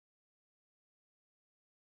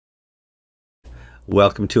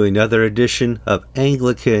Welcome to another edition of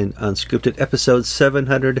Anglican Unscripted, episode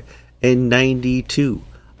 792.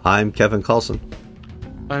 I'm Kevin Kallsen.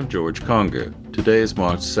 I'm George Conger. Today is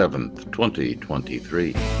March 7th,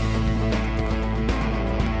 2023.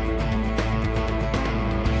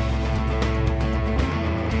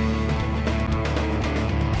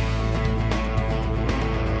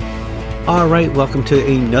 All right, welcome to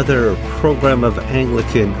another program of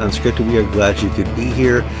Anglican Unscripted. We are glad you could be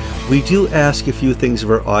here. We do ask a few things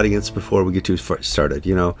of our audience before we get too started.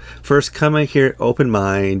 First, come in here, open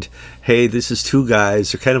mind. Hey, this is two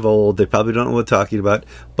guys. They're kind of old. They probably don't know what they're talking about,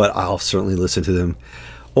 but I'll certainly listen to them.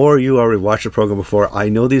 Or you already watched the program before. I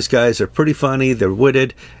know these guys are pretty funny. They're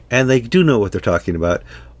witted, and they do know what they're talking about.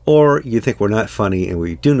 Or you think we're not funny, and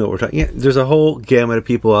we do know what we're talking about. Yeah, there's a whole gamut of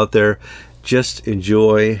people out there. Just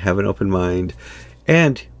enjoy, have an open mind.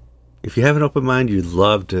 And if you have an open mind, you'd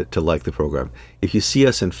love to like the program. If you see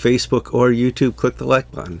us on Facebook or YouTube, click the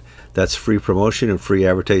like button. That's free promotion and free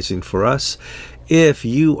advertising for us. If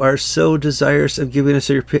you are so desirous of giving us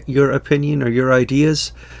your opinion or your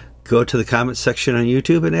ideas, go to the comment section on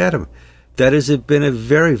YouTube and add them. That has been a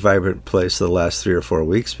very vibrant place the last 3 or 4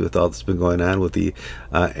 weeks with all that's been going on with the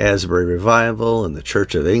Asbury Revival and the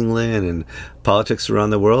Church of England and politics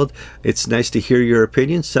around the world. It's nice to hear your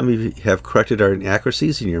opinions. Some of you have corrected our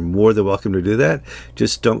inaccuracies, and you're more than welcome to do that.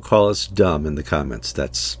 Just don't call us dumb in the comments.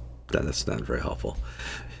 That's not very helpful.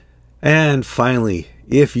 And finally,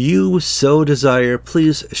 if you so desire,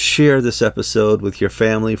 please share this episode with your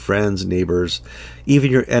family, friends, neighbors.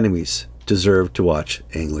 Even your enemies deserve to watch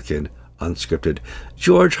Anglican Unscripted.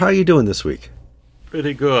 George, how are you doing this week?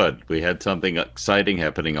 Pretty good. We had something exciting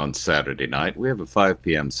happening on Saturday night. We have a 5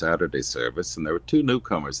 p.m. Saturday service, and there were 2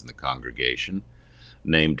 newcomers in the congregation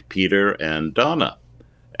named Peter and Donna.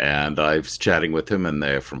 And I was chatting with them, and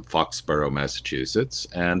they're from Foxborough, Massachusetts.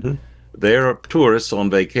 And they're tourists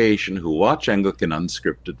on vacation who watch Anglican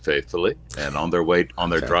Unscripted faithfully, and on their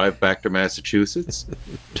drive back to Massachusetts,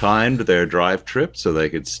 timed their drive trip so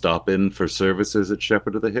they could stop in for services at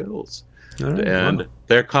Shepherd of the Hills. Right, and wow.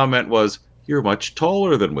 Their comment was, "You're much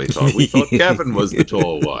taller than we thought. We thought Kevin was the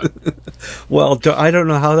tall one." Well, I don't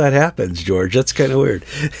know how that happens, George. That's kind of weird.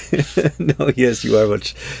 No, yes, you are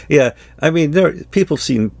much. Yeah, I mean, people have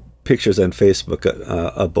seen pictures on Facebook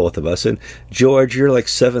of both of us, and George, you're like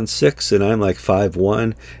 7'6", and I'm like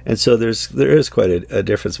 5'1", and so there is quite a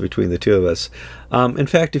difference between the two of us. In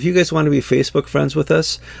fact, if you guys want to be Facebook friends with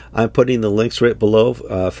us, I'm putting the links right below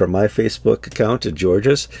for my Facebook account and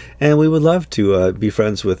George's, and we would love to be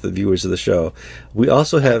friends with the viewers of the show. We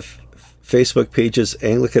also have Facebook pages,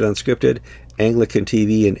 Anglican Unscripted, Anglican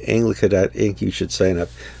TV, and Anglican.Inc. you should sign up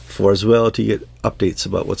for as well to get updates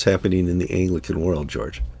about what's happening in the Anglican world,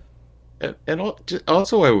 George. And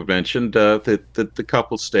also, I would mention that the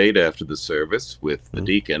couple stayed after the service with the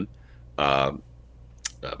deacon,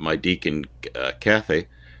 my deacon, Kathy,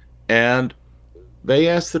 and they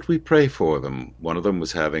asked that we pray for them. One of them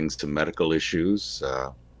was having some medical issues,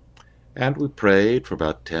 and we prayed for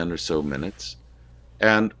about 10 or so minutes.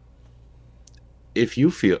 And if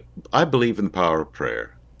you feel, I believe in the power of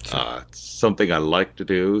prayer. It's something I like to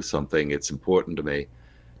do, it's important to me.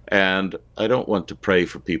 And I don't want to pray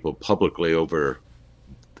for people publicly over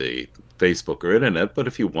the Facebook or internet, but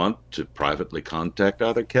if you want to privately contact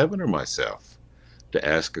either Kevin or myself to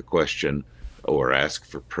ask a question or ask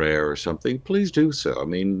for prayer or something, please do so. I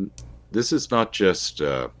mean, this is not just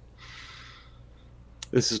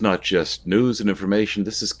news and information.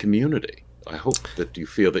 This is community. I hope that you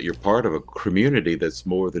feel that you're part of a community that's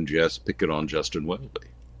more than just picking on Justin Welby.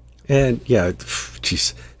 And yeah,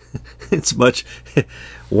 geez. It's much.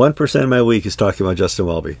 1% of my week is talking about Justin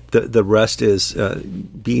Welby. The rest is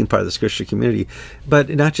being part of this Christian community. But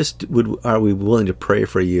not just are we willing to pray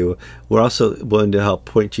for you, we're also willing to help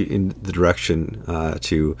point you in the direction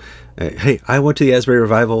to, hey, I went to the Asbury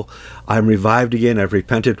Revival. I'm revived again. I've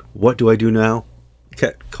repented. What do I do now?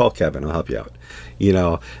 Call Kevin. I'll help you out.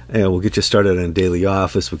 And we'll get you started on daily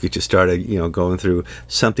office. We'll get you started, going through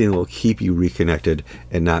something that will keep you reconnected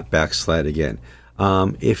and not backslide again.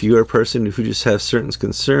 If you're a person who just has certain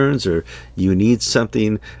concerns or you need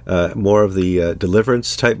something more of the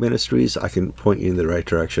deliverance type ministries, I can point you in the right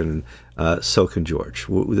direction, and so can George.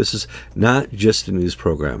 This is not just a news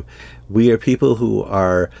program. We are people who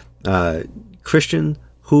are Christian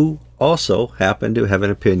who also happen to have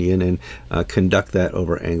an opinion and conduct that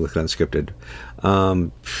over Anglican Unscripted.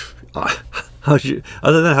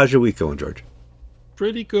 How's your week going, George?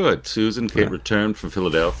 Pretty good. Susan returned from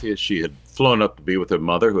Philadelphia. She had flown up to be with her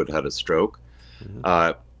mother, who had had a stroke.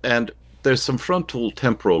 And there's some frontal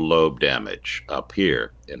temporal lobe damage up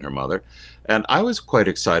here in her mother. And I was quite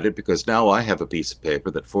excited because now I have a piece of paper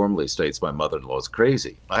that formally states my mother-in-law is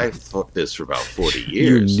crazy. I've thought this for about 40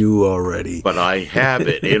 years. You knew already. But I have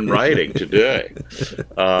it in writing today.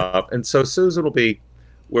 And so Susan will be,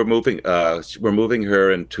 we're moving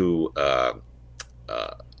her into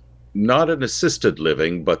not an assisted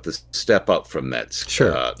living, but the step up from that.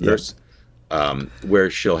 Sure. Nurse, where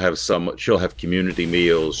she'll have community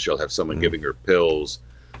meals, she'll have someone giving her pills,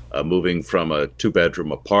 moving from a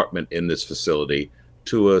 2-bedroom apartment in this facility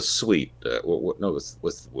to a suite. What's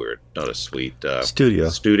the word? Not a suite. Studio.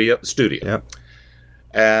 Studio. Yep.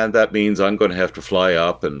 And that means I'm going to have to fly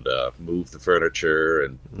up and move the furniture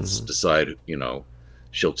and decide,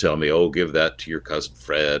 she'll tell me, oh, give that to your cousin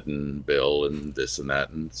Fred and Bill and this and that,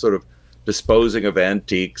 and sort of disposing of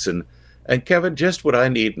antiques. And Kevin, just what I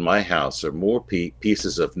need in my house are more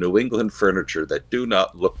pieces of New England furniture that do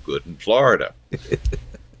not look good in Florida.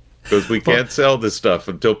 Because we can't sell this stuff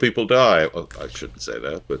until people die. Well, I shouldn't say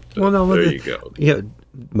that, but there you go. Yeah,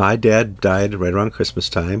 my dad died right around Christmas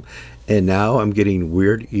time, and now I'm getting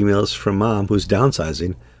weird emails from Mom who's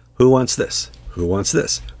downsizing. Who wants this? Who wants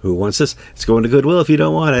this? Who wants this? It's going to Goodwill if you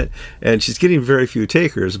don't want it. And she's getting very few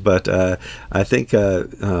takers, but I think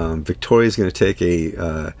Victoria's going to take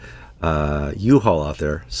a U-Haul out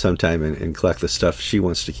there sometime and collect the stuff she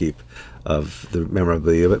wants to keep of the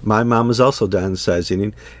memorabilia. But my mom is also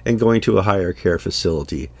downsizing and going to a higher care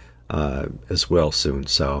facility as well soon.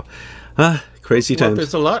 So crazy times.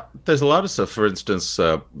 Well, there's a lot of stuff. For instance,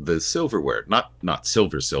 the silverware, not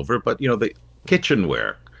silver, but the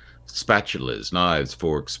kitchenware, spatulas, knives,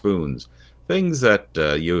 forks, spoons, things that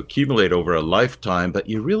you accumulate over a lifetime, but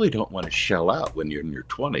you really don't want to shell out when you're in your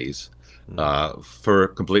 20s for a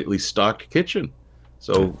completely stocked kitchen.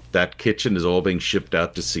 So that kitchen is all being shipped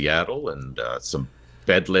out to Seattle, and some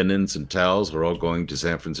bed linens and towels are all going to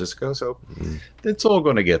San Francisco. So it's all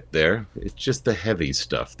going to get there. It's just the heavy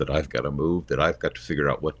stuff that I've got to move, that I've got to figure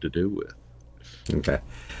out what to do with. Okay.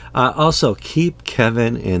 Also, keep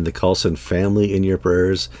Kevin and the Kallsen family in your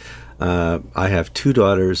prayers. I have 2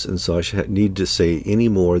 daughters, and so I need to say any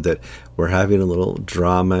more that we're having a little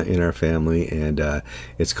drama in our family, and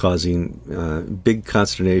it's causing big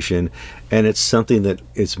consternation, and it's something that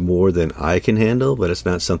it's more than I can handle, but it's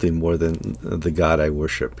not something more than the God I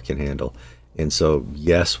worship can handle. And so,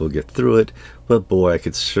 yes, we'll get through it, but boy, I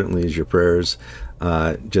could certainly use your prayers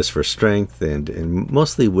just for strength and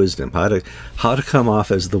mostly wisdom, how to come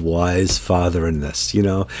off as the wise father in this,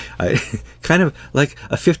 I kind of like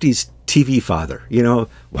a 50s TV father,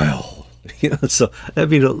 well, so I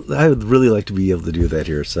would really like to be able to do that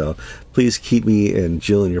here. So please keep me and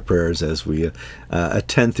Jill in your prayers as we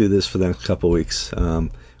attend through this for the next couple of weeks.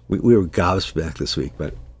 We were gobsmacked this week,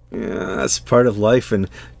 but yeah, that's part of life in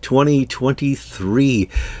 2023.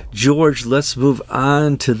 George, let's move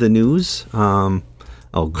on to the news.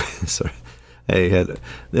 Oh, sorry. I had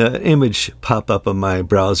an image pop up on my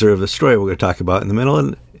browser of a story we're going to talk about in the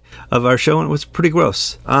middle of our show, and it was pretty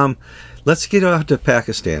gross. Let's get out to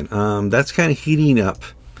Pakistan. That's kind of heating up,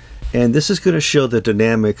 and this is going to show the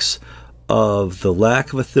dynamics of the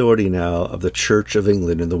lack of authority now of the Church of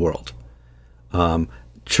England in the world.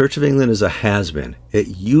 Church of England is a has-been. It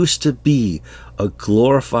used to be a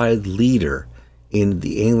glorified leader in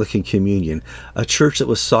the Anglican Communion, a church that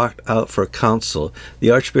was sought out for counsel.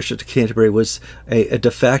 The Archbishop of Canterbury was a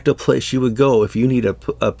de facto place you would go if you need a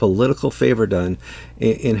political favor done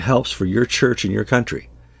in helps for your church and your country.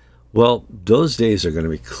 Well, those days are going to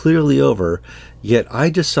be clearly over, yet I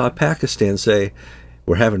just saw Pakistan say,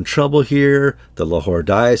 we're having trouble here, the Lahore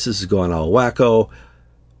Diocese is going all wacko.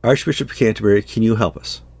 Archbishop of Canterbury, can you help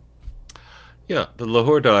us? Yeah, the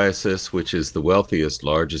Lahore Diocese, which is the wealthiest,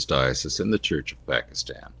 largest diocese in the Church of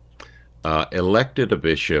Pakistan, elected a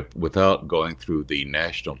bishop without going through the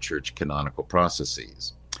national church canonical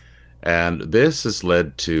processes. And this has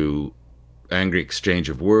led to angry exchange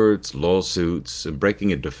of words, lawsuits, and breaking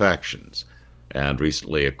into factions. And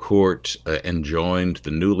recently a court enjoined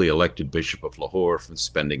the newly elected Bishop of Lahore from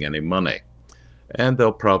spending any money. And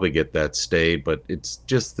they'll probably get that stayed, but it's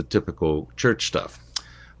just the typical church stuff.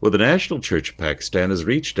 Well, the National Church of Pakistan has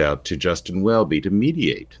reached out to Justin Welby to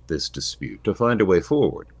mediate this dispute, to find a way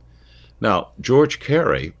forward. Now, George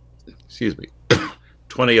Carey,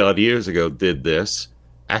 20-odd years ago did this,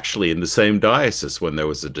 actually in the same diocese when there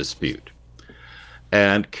was a dispute.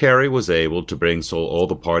 And Carey was able to bring all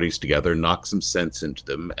the parties together, knock some sense into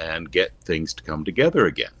them, and get things to come together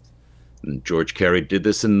again. And George Carey did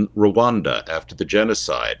this in Rwanda after the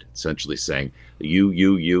genocide, essentially saying,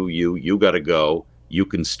 you got to go. You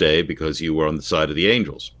can stay because you were on the side of the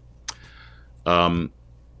angels. In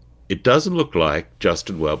it doesn't look like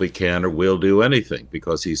Justin Welby can or will do anything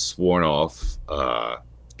because he's sworn off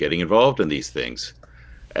getting involved in these things.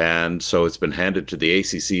 And so it's been handed to the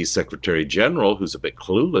ACC Secretary General, who's a bit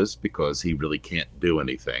clueless because he really can't do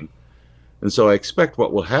anything. And so I expect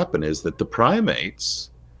what will happen is that the primates,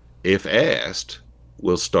 if asked,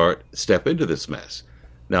 will step into this mess.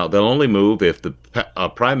 Now, they'll only move if the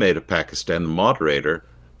primate of Pakistan, the moderator,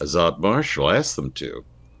 Azad Marshall, asks them to.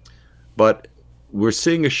 But we're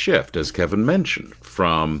seeing a shift, as Kevin mentioned,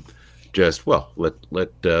 from just, well,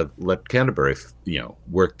 let Canterbury,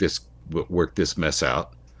 work this mess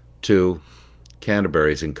out, to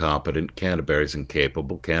Canterbury's incompetent, Canterbury's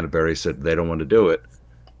incapable, Canterbury said they don't want to do it.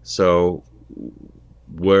 So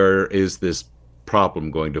where is this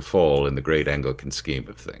problem going to fall in the great Anglican scheme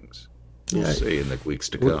of things? We'll see in the weeks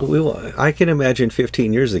to come. I can imagine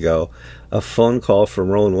 15 years ago, a phone call from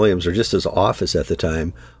Rowan Williams, or just his office at the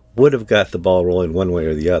time, would have got the ball rolling one way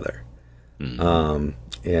or the other. And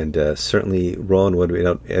certainly Rowan would be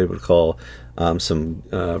able to call some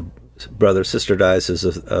brother, sister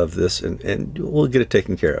dioceses of this, and we'll get it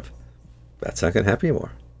taken care of. That's not going to happen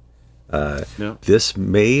anymore. No. This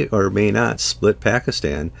may or may not split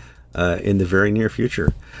Pakistan in the very near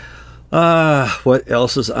future. What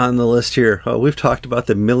else is on the list here? We've talked about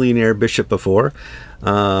the millionaire bishop before.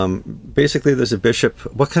 Basically, there's a bishop.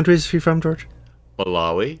 What country is he from, George?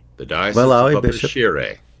 Malawi, the diocese of Upper bishop.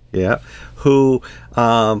 Shire. Yeah, who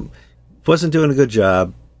wasn't doing a good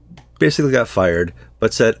job, basically got fired,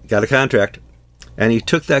 but said, got a contract. And he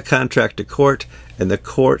took that contract to court, and the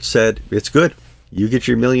court said, it's good. You get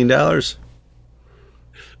your $1 million.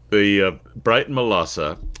 The Brighton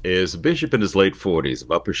Malassa is a bishop in his late 40s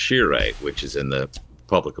of Upper Shire, which is in the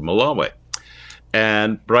Republic of Malawi.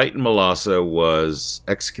 And Brighton Malassa was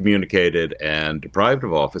excommunicated and deprived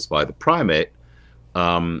of office by the primate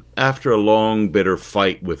after a long, bitter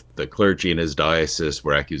fight with the clergy in his diocese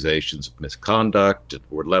where accusations of misconduct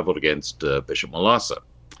were leveled against Bishop Malassa.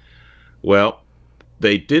 Well,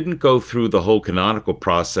 they didn't go through the whole canonical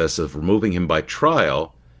process of removing him by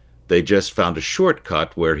trial. They just found a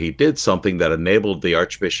shortcut where he did something that enabled the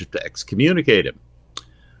archbishop to excommunicate him.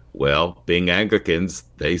 Well, being Anglicans,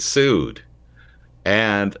 they sued.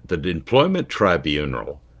 And the employment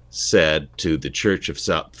tribunal said to the Church of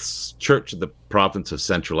the province of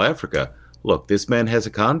Central Africa, look, this man has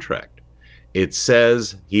a contract. It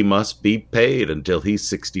says he must be paid until he's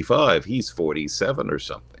 65. He's 47 or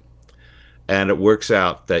something. And it works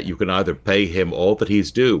out that you can either pay him all that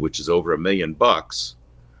he's due, which is over $1 million,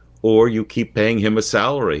 or you keep paying him a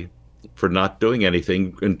salary for not doing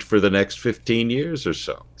anything for the next 15 years or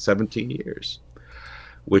so, 17 years.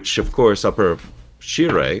 Which, of course, Upper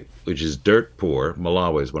Shire, which is dirt poor,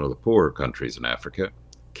 Malawi is one of the poorer countries in Africa,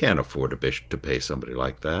 can't afford a bishop to pay somebody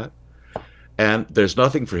like that. And there's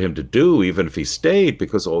nothing for him to do, even if he stayed,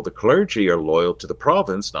 because all the clergy are loyal to the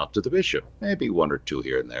province, not to the bishop. Maybe one or two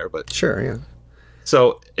here and there, but sure, yeah.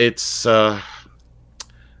 So it's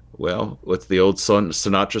well, what's the old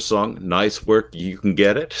Sinatra song? Nice work, you can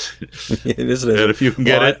get it. Isn't it? And if you can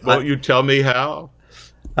get it, won't you tell me how?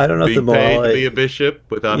 I don't know if the Being paid to be a bishop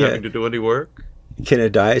without having to do any work. Can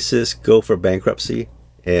a diocese go for bankruptcy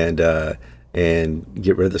and get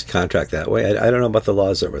rid of this contract that way? I don't know about the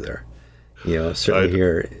laws over there. Certainly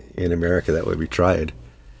here in America that would be tried.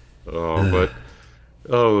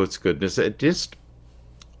 It's goodness.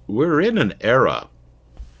 We're in an era,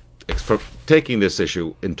 for taking this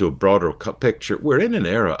issue into a broader picture, we're in an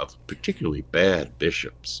era of particularly bad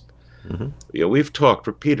bishops. Mm-hmm. We've talked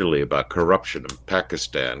repeatedly about corruption in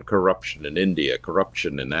Pakistan, corruption in India,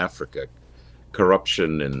 corruption in Africa,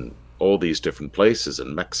 corruption in all these different places,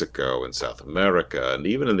 in Mexico and South America, and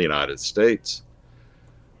even in the United States.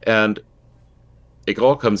 And it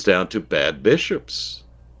all comes down to bad bishops,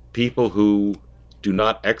 people who do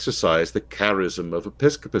not exercise the charism of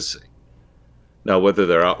episcopacy. Now, whether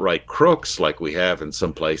they're outright crooks like we have in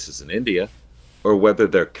some places in India, or whether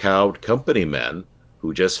they're cowed company men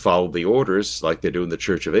who just follow the orders like they do in the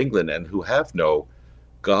Church of England and who have no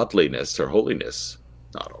godliness or holiness.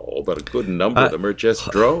 Not all, but a good number of them are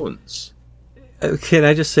just drones. Can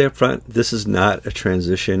I just say up front, this is not a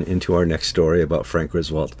transition into our next story about Frank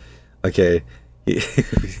Griswold. Okay,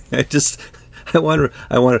 I want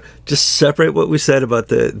to just separate what we said about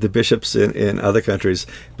the bishops in other countries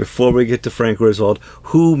before we get to Frank Griswold,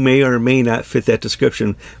 who may or may not fit that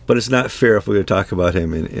description, but it's not fair if we're going to talk about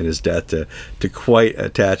him in his death to quite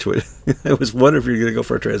attach with. I was wondering if you're going to go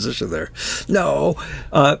for a transition there. No.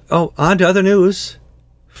 On to other news.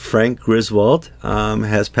 Frank Griswold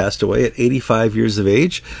has passed away at 85 years of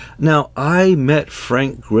age. Now, I met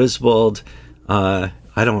Frank Griswold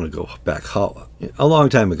I don't want to go back a long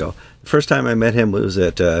time ago. The first time I met him was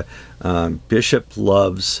at Bishop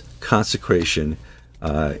Love's consecration.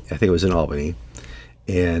 I think it was in Albany.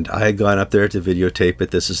 And I had gone up there to videotape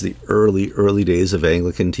it. This is the early days of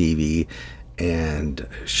Anglican TV, and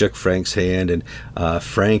shook Frank's hand. And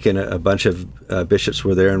Frank and a bunch of bishops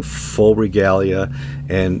were there in full regalia.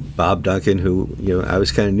 And Bob Duncan, who, I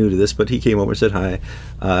was kind of new to this, but he came over and said hi,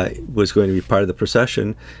 was going to be part of the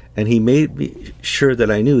procession. And he made me sure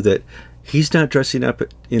that I knew that he's not dressing up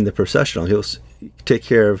in the processional. He'll take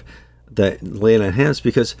care of the laying on hands,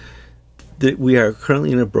 because we are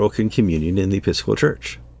currently in a broken communion in the Episcopal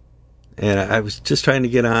Church. And I was just trying to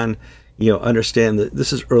get on, understand that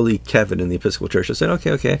this is early Kevin in the Episcopal Church. I said,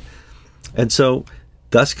 okay. And so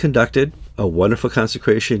thus conducted a wonderful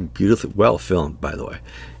consecration, beautifully, well filmed, by the way,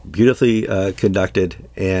 beautifully conducted.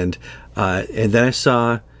 And then I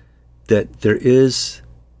saw that there is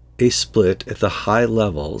a split at the high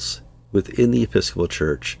levels within the Episcopal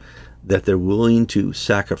Church that they're willing to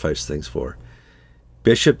sacrifice things for.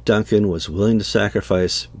 Bishop Duncan was willing to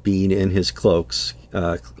sacrifice being in his cloaks,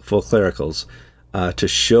 full clericals, to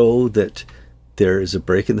show that there is a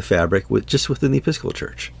break in the fabric just within the Episcopal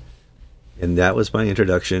Church. And that was my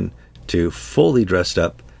introduction to fully dressed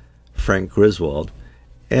up Frank Griswold.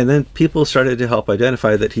 And then people started to help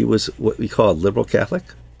identify that he was what we call a liberal Catholic.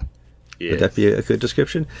 Yes. Would that be a good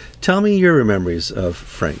description? Tell me your memories of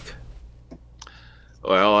Frank.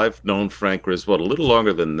 Well, I've known Frank Griswold a little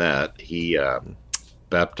longer than that. He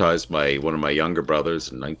baptized one of my younger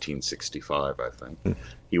brothers in 1965, I think.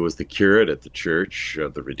 He was the curate at the Church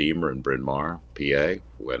of the Redeemer in Bryn Mawr, PA,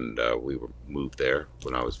 when we moved there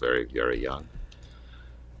when I was very, very young.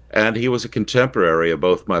 And he was a contemporary of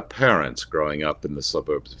both my parents growing up in the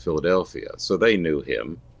suburbs of Philadelphia, so they knew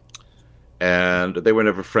him. And they were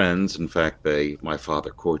never friends. In fact, my father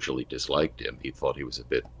cordially disliked him. He thought he was a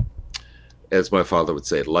bit, as my father would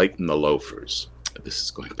say, light in the loafers. This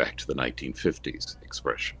is going back to the 1950s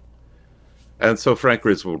expression. And so Frank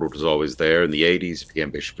Griswold was always there. In the 80s, he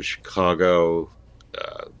became Bishop of Chicago.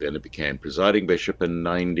 Then he became presiding bishop in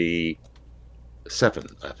 97,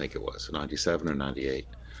 I think it was, 97 or 98.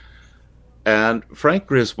 And Frank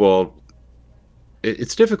Griswold,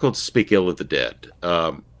 it's difficult to speak ill of the dead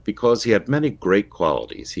because he had many great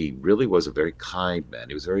qualities. He really was a very kind man.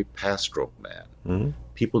 He was a very pastoral man. Mm-hmm.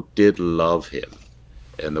 People did love him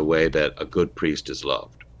in the way that a good priest is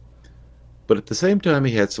loved. But at the same time,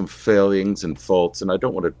 he had some failings and faults, and I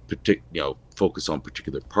don't want to focus on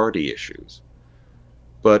particular party issues.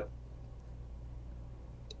 But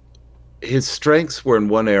his strengths were in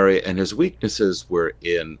one area, and his weaknesses were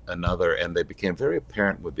in another, and they became very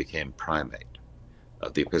apparent when he became primate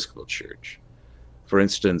of the Episcopal Church. For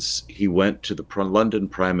instance, he went to the London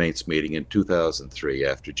Primates meeting in 2003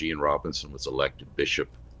 after Gene Robinson was elected Bishop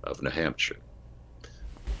of New Hampshire,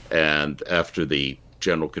 and after the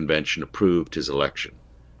General Convention approved his election.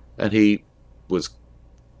 And he was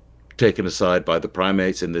taken aside by the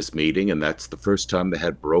primates in this meeting, and that's the first time they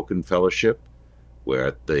had broken fellowship,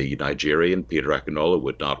 where the Nigerian, Peter Akinola,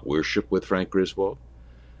 would not worship with Frank Griswold.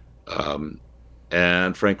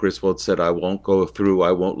 And Frank Griswold said, I won't go through,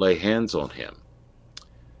 I won't lay hands on him,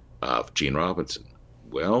 of Gene Robinson.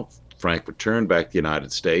 Well, Frank returned back to the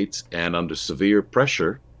United States, and under severe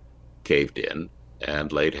pressure, caved in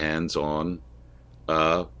and laid hands on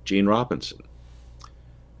Gene Robinson.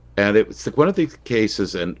 And it was one of the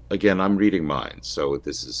cases, and again, I'm reading minds, so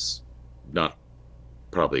this is not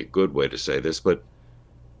probably a good way to say this, but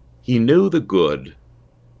he knew the good,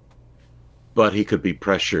 but he could be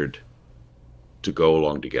pressured to go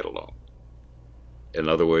along to get along. In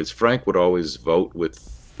other words, Frank would always vote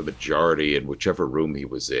with the majority in whichever room he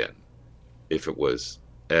was in. If it was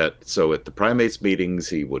at the primates meetings,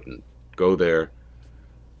 he wouldn't go there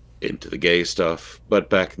into the gay stuff, but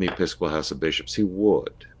back in the Episcopal House of Bishops, he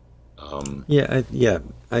would.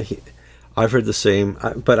 I've heard the same,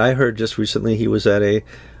 but I heard just recently he was at a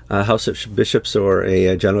House of Bishops or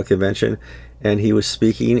a General Convention, and he was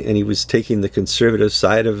speaking, and he was taking the conservative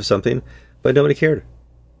side of something, but nobody cared.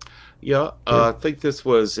 I think this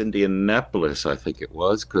was Indianapolis, I think it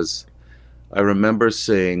was, because I remember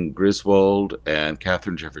seeing Griswold and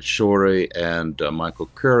Catherine Jefferts Schori and Michael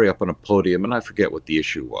Curry up on a podium, and I forget what the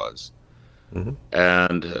issue was. Mm-hmm.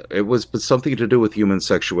 And it was something to do with human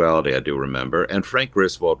sexuality, I do remember. And Frank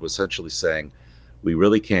Griswold was essentially saying, we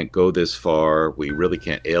really can't go this far. We really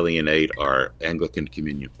can't alienate our Anglican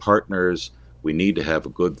Communion partners. We need to have a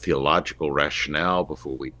good theological rationale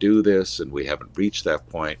before we do this, and we haven't reached that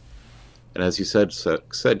point. And as you said,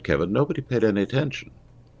 Kevin, nobody paid any attention.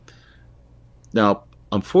 Now,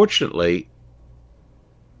 unfortunately,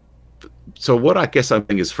 So what I guess I'm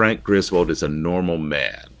saying is Frank Griswold is a normal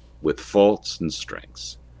man with faults and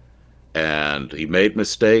strengths. And he made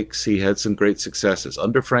mistakes. He had some great successes.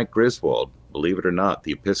 Under Frank Griswold, believe it or not,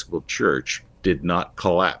 the Episcopal Church did not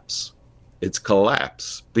collapse. Its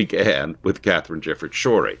collapse began with Catherine Jefferts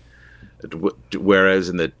Schori.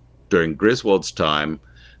 Whereas during Griswold's time,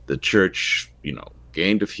 the church,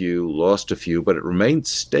 gained a few, lost a few, but it remained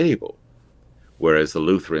stable. Whereas the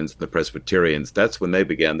Lutherans and the Presbyterians, that's when they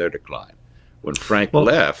began their decline. When Frank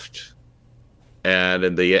left, and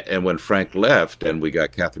when Frank left, and we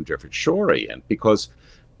got Catherine Jefferts Schori in, because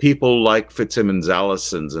people like Fitzsimmons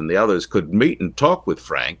Allisons and the others could meet and talk with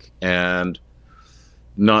Frank and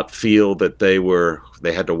not feel that they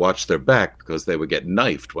had to watch their back because they would get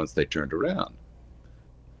knifed once they turned around.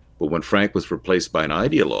 But when Frank was replaced by an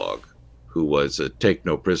ideologue who was a take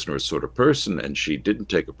no prisoner sort of person, and she didn't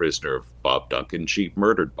take a prisoner of Bob Duncan, she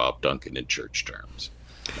murdered Bob Duncan in church terms,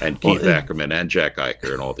 and Keith Ackerman and Jack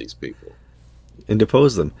Eicher and all these people. And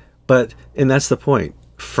depose them. And that's the point.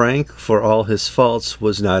 Frank, for all his faults,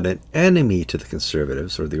 was not an enemy to the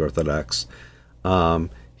conservatives or the Orthodox.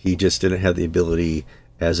 He just didn't have the ability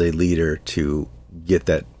as a leader to get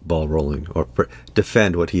that ball rolling or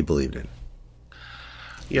defend what he believed in.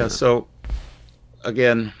 Yeah, so,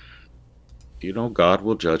 again, God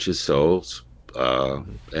will judge his souls,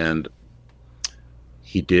 and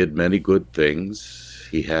he did many good things.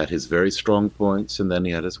 He had his very strong points, and then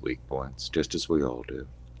he had his weak points, just as we all do.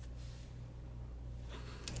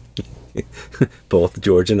 Both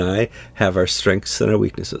George and I have our strengths and our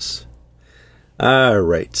weaknesses. All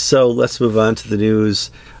right, so let's move on to the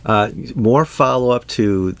news. More follow-up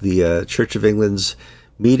to the Church of England's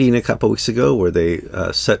meeting a couple weeks ago, where they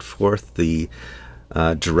set forth the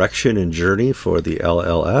direction and journey for the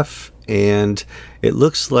LLF, and it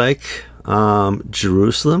looks like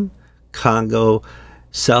Jerusalem, Congo,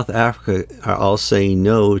 South Africa are all saying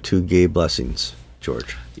no to gay blessings.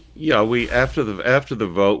 George. Yeah, after the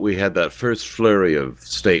vote, we had that first flurry of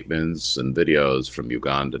statements and videos from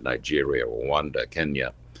Uganda, Nigeria, Rwanda,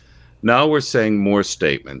 Kenya. Now we're saying more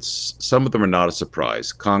statements. Some of them are not a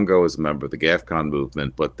surprise. Congo is a member of the GAFCON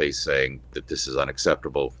movement, but they're saying that this is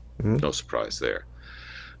unacceptable. No surprise there.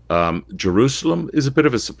 Jerusalem is a bit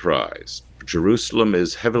of a surprise. Jerusalem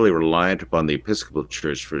is heavily reliant upon the Episcopal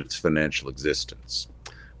Church for its financial existence.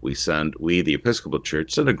 We, the Episcopal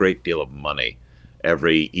Church, send a great deal of money.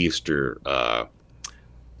 Every Easter,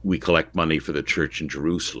 we collect money for the church in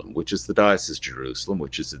Jerusalem, which is the Diocese of Jerusalem,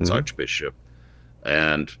 which is its archbishop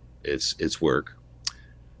and its work.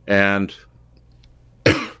 And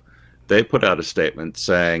they put out a statement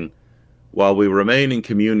saying, while we remain in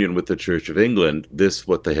communion with the Church of England,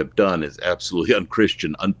 what they have done is absolutely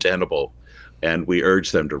unchristian, untenable, and we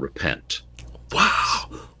urge them to repent. Wow.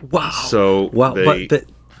 So but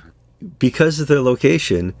because of their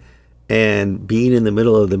location and being in the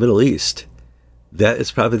middle of the Middle East, that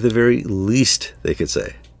is probably the very least they could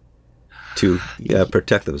say to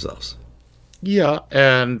protect themselves. Yeah,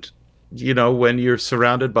 and when you're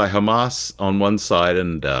surrounded by Hamas on one side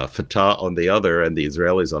and Fatah on the other and the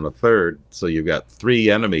Israelis on a third, so you've got three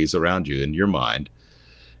enemies around you in your mind,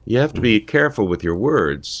 you have to be careful with your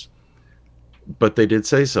words. But they did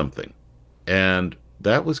say something, and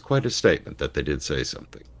that was quite a statement that they did say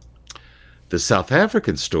something. The South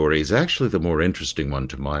African story is actually the more interesting one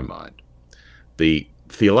to my mind. The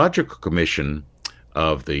Theological Commission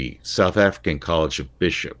of the South African College of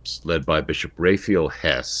Bishops, led by Bishop Raphael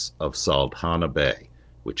Hess of Saldanha Bay,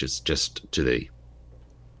 which is just to the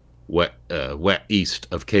east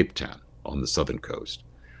of Cape Town on the southern coast,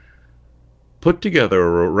 put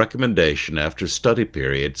together a recommendation after study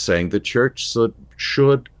period saying the church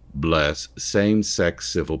should bless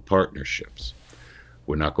same-sex civil partnerships.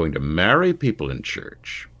 We're not going to marry people in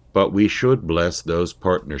church, but we should bless those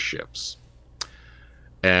partnerships.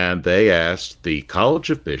 And they asked the College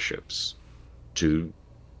of Bishops to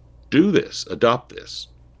do this, adopt this.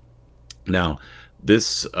 Now,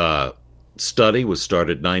 this study was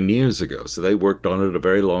started 9 years ago, so they worked on it a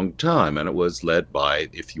very long time, and it was led by,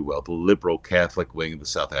 if you will, the liberal Catholic wing of the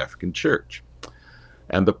South African Church.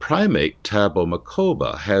 And the primate, Thabo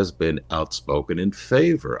Makgoba, has been outspoken in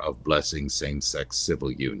favor of blessing same-sex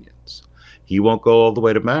civil unions. He won't go all the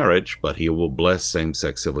way to marriage, but he will bless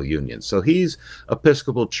same-sex civil unions. So he's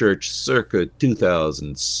Episcopal Church circa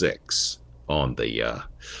 2006 on the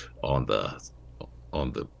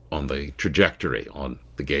trajectory, on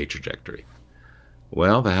the gay trajectory.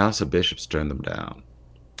 Well, the House of Bishops turned them down.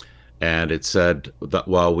 And it said that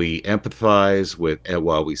while we empathize with, and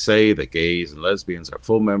while we say that gays and lesbians are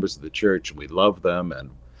full members of the church and we love them,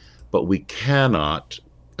 but we cannot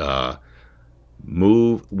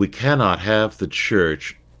move. We cannot have the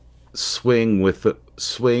church swing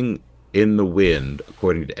in the wind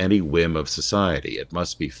according to any whim of society. It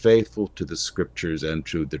must be faithful to the scriptures and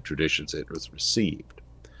to the traditions it was received.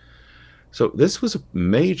 So this was a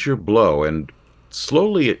major blow, and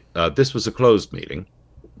slowly, this was a closed meeting,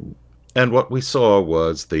 and what we saw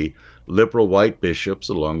was the liberal white bishops,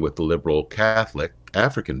 along with the liberal Catholic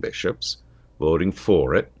African bishops, voting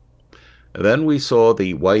for it. And then we saw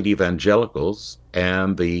the white evangelicals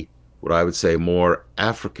and the, what I would say, more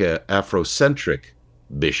Afrocentric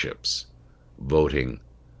bishops voting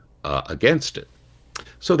against it.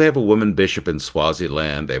 So they have a woman bishop in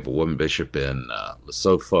Swaziland, they have a woman bishop in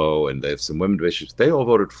Lesotho, and they have some women bishops. They all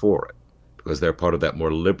voted for it because they're part of that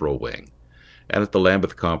more liberal wing. And at the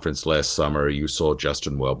Lambeth Conference last summer, you saw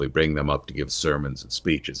Justin Welby bring them up to give sermons and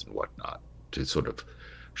speeches and whatnot to sort of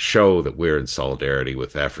show that we're in solidarity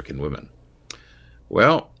with African women.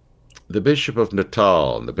 Well, the Bishop of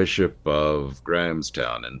Natal and the Bishop of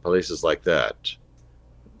Grahamstown and places like that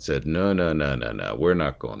said, no, no, no, no, no, we're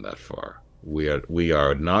not going that far. We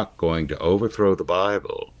are not going to overthrow the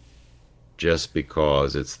Bible just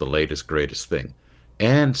because it's the latest, greatest thing.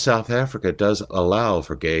 And South Africa does allow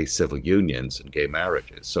for gay civil unions and gay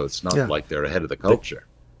marriages, so it's not like they're ahead of the culture.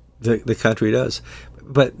 The country does.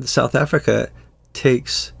 But South Africa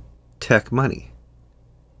takes tech money.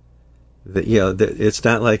 It's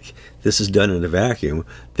not like this is done in a vacuum.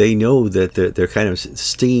 They know that they're kind of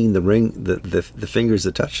seeing the fingers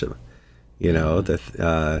that touch them.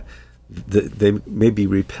 That they may be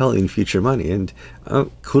repelling future money. And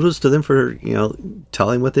kudos to them for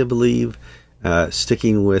telling what they believe.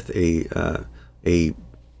 Sticking with a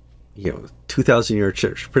 2,000-year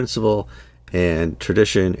church principle and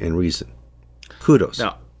tradition and reason. Kudos.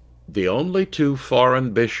 Now, the only three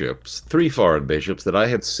foreign bishops that I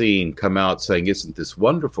have seen come out saying, isn't this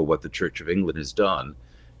wonderful what the Church of England has done,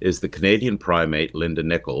 is the Canadian primate, Linda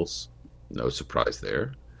Nichols. No surprise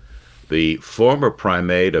there. The former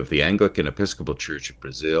primate of the Anglican Episcopal Church of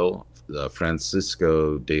Brazil,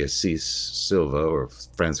 Francisco de Assis Silva, or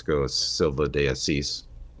Francisco Silva de Assis,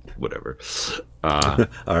 whatever.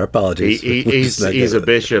 Our apologies. He's a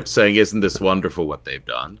bishop saying, isn't this wonderful what they've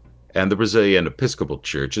done? And the Brazilian Episcopal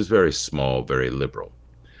Church is very small, very liberal.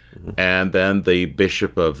 Mm-hmm. And then the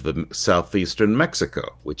bishop of the southeastern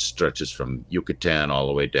Mexico, which stretches from Yucatan all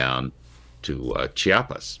the way down to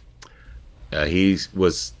Chiapas. He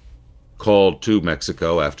was called to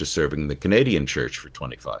Mexico after serving the Canadian church for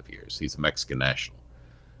 25 years. He's a Mexican national.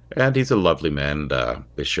 And he's a lovely man,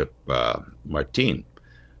 Bishop Martin.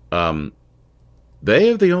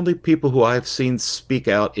 They are the only people who I've seen speak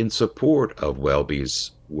out in support of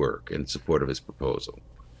Welby's work, in support of his proposal.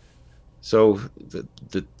 So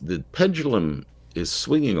the pendulum is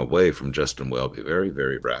swinging away from Justin Welby very,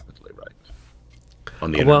 very rapidly right now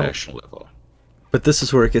on the international level. But this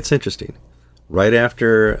is where it gets interesting. Right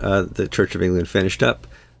after the Church of England finished up,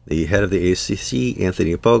 the head of the ACC,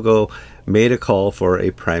 Anthony Apogo, made a call for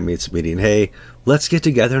a primates meeting. Hey, let's get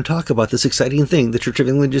together and talk about this exciting thing the Church of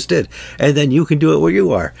England just did. And then you can do it where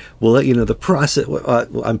you are. We'll let you know the process.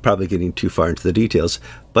 I'm probably getting too far into the details,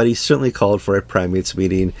 but he certainly called for a primates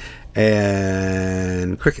meeting.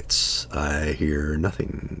 And crickets. I hear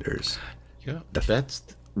nothing. There's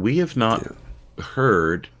we have not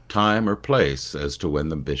heard time or place as to when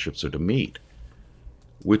the bishops are to meet,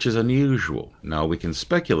 which is unusual. Now we can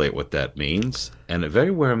speculate what that means, and it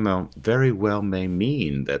very well may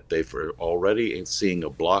mean that they've already seeing a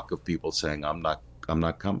block of people saying, "I'm not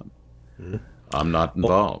coming. Mm-hmm. I'm not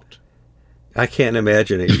involved." I can't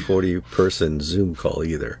imagine a 40-person Zoom call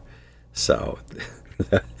either. So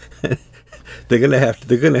they're gonna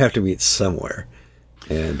have to meet somewhere,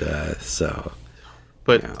 and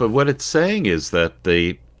But what it's saying is that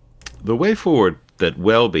the way forward that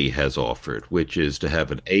Welby has offered, which is to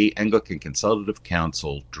have an Anglican Consultative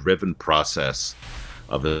Council driven process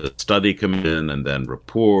of a study commission and then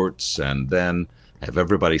reports, and then have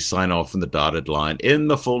everybody sign off on the dotted line in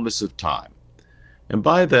the fullness of time. And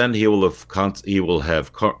by then he will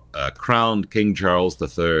have crowned King Charles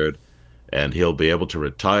III, and he'll be able to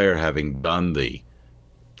retire having done the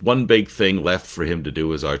one big thing left for him to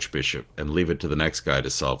do as Archbishop and leave it to the next guy to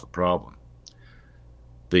solve the problem.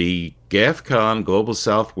 The GAFCON Global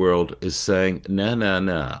South world is saying,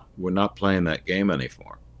 no, we're not playing that game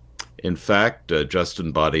anymore. In fact,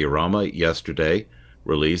 Justin Badiarama yesterday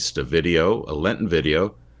released a Lenten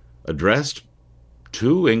video, addressed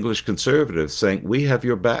to English conservatives saying, we have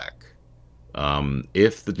your back.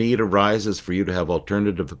 If the need arises for you to have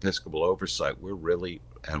alternative episcopal oversight, we're really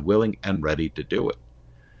and willing and ready to do it.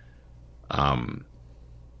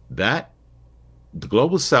 That the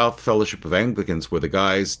Global South Fellowship of Anglicans were the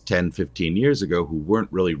guys 10, 15 years ago who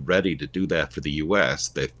weren't really ready to do that for the U.S.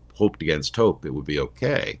 They hoped against hope it would be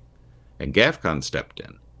okay. And GAFCON stepped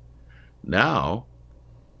in. Now,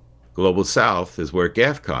 Global South is where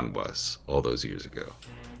GAFCON was all those years ago.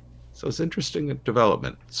 So it's interesting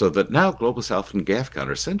development. So that now Global South and GAFCON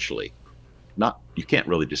are essentially not, you can't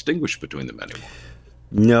really distinguish between them anymore.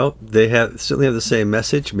 No, they certainly have the same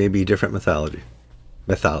message, maybe different methodology.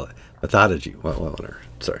 Whatever.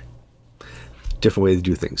 Sorry. Different way to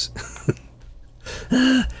do things.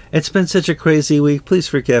 It's been such a crazy week. Please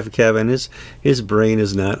forgive Kevin. His brain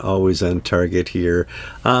is not always on target here.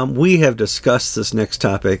 We have discussed this next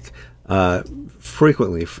topic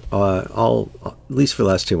frequently, at least for the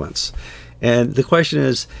last 2 months. And the question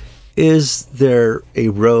is there a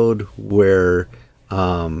road where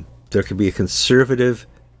there could be a conservative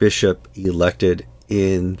bishop elected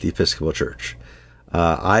in the Episcopal Church?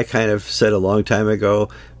 I kind of said a long time ago,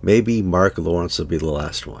 maybe Mark Lawrence will be the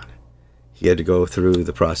last one. He had to go through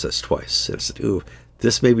the process twice. And I said, ooh,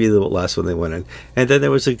 this may be the last one they went in. And then there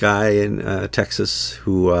was a guy in Texas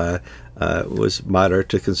who was moderate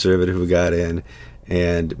to conservative who got in,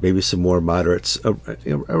 and maybe some more moderates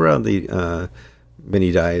around the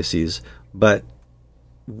many dioceses. But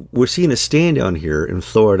we're seeing a stand down here in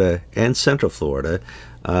Florida and Central Florida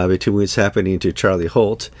between what's happening to Charlie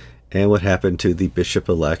Holt and what happened to the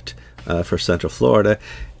bishop-elect for Central Florida.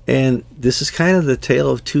 And this is kind of the tale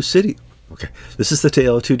of two cities. Okay, this is the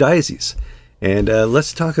tale of two dioceses. And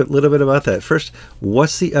let's talk a little bit about that. First,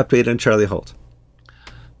 what's the update on Charlie Holt?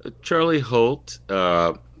 Charlie Holt,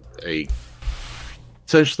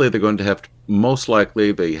 essentially they're going to have to, most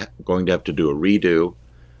likely they're going to have to do a redo.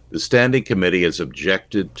 The Standing Committee has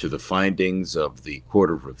objected to the findings of the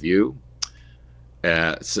Court of Review,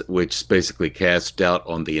 which basically cast doubt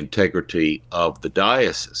on the integrity of the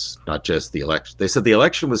diocese, not just the election. They said the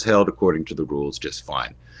election was held according to the rules just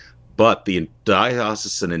fine, but the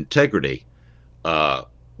diocesan integrity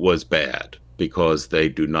was bad because they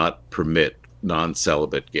do not permit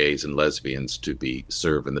non-celibate gays and lesbians to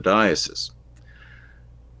serve in the diocese.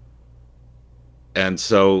 And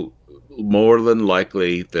so more than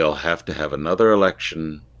likely they'll have to have another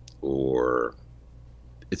election, or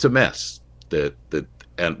it's a mess.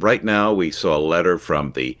 And right now we saw a letter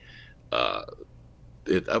from the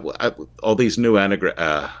all these new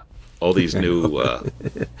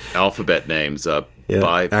alphabet names by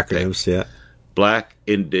acronyms, Black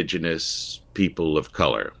Indigenous People of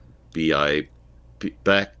Color,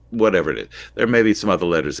 black, whatever it is. There may be some other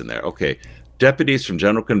letters in there. Okay. Deputies from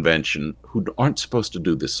General Convention who aren't supposed to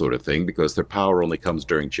do this sort of thing because their power only comes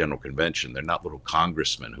during General Convention. They're not little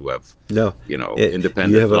congressmen who have,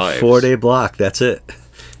 independent You have lives. a 4-day block. That's it.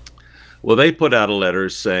 Well, they put out a letter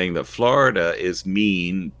saying that Florida is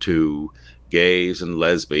mean to gays and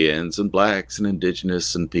lesbians and blacks and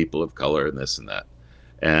indigenous and people of color and this and that,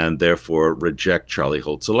 and therefore reject Charlie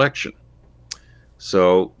Holt's election.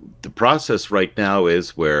 So the process right now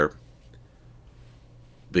is where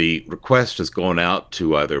the request has gone out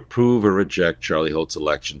to either approve or reject Charlie Holt's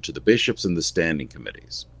election to the bishops and the standing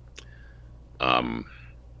committees.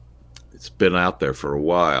 It's been out there for a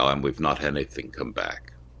while, and we've not had anything come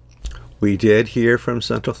back. We did hear from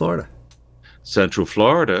Central Florida. Central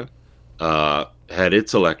Florida had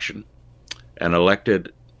its election and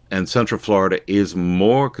elected, and Central Florida is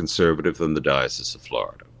more conservative than the Diocese of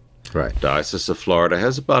Florida. Right. Diocese of Florida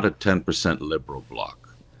has about a 10% liberal bloc.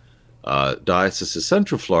 Diocese of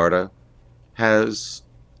Central Florida has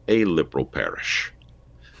a liberal parish,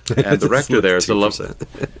 and the rector there is a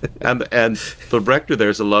and the rector there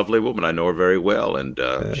is a lovely woman. I know her very well, and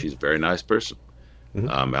she's a very nice person.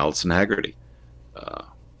 Mm-hmm. Allison Haggerty,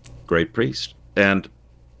 great priest. And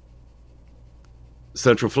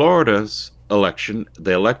Central Florida's election,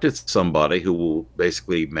 they elected somebody who will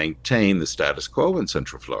basically maintain the status quo in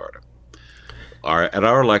Central Florida. At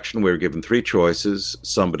our election, we were given 3 choices: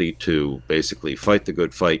 somebody to basically fight the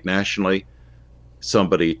good fight nationally,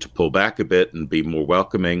 somebody to pull back a bit and be more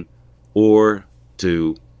welcoming, or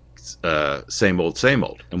to same old, same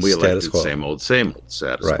old. And we elected same old,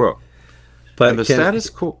 status quo. But and the status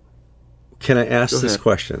quo. Can I ask this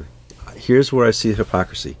question? Here's where I see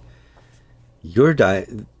hypocrisy. Your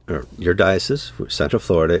diocese, Central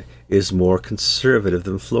Florida, is more conservative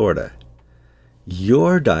than Florida.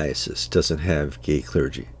 Your diocese doesn't have gay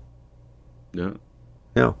clergy. No.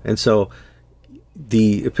 No. And so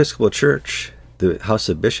the Episcopal Church, the House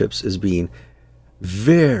of Bishops, is being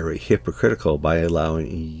very hypocritical by allowing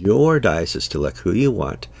your diocese to elect who you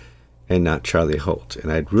want and not Charlie Holt.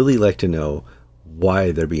 And I'd really like to know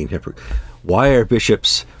why they're being hypocritical. Why are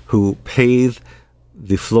bishops who pay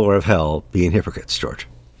the floor of hell being hypocrites, George?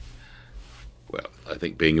 Well, I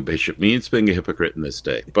think being a bishop means being a hypocrite in this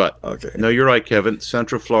day. But Okay. no, you're right, Kevin.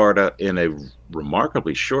 Central Florida, in a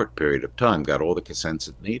remarkably short period of time, got all the consents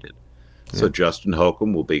it needed. So Justin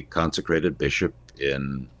Holcomb will be consecrated bishop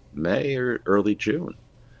in May or early June,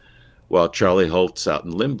 while Charlie Holt's out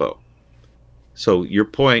in limbo. So your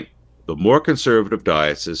point, the more conservative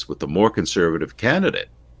diocese with the more conservative candidate,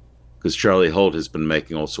 because Charlie Holt has been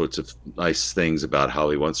making all sorts of nice things about how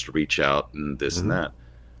he wants to reach out and this and that.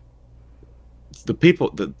 The people,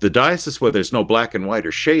 the diocese where there's no black and white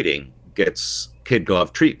or shading gets kid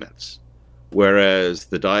glove treatments, whereas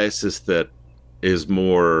the diocese that is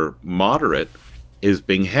more moderate is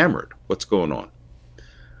being hammered. What's going on?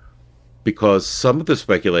 Because some of the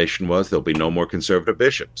speculation was there'll be no more conservative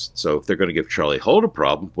bishops. So if they're going to give Charlie Holt a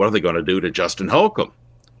problem, what are they going to do to Justin Holcomb?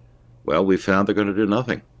 Well, we found they're going to do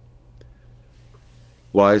nothing.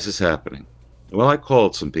 Why is this happening? Well, I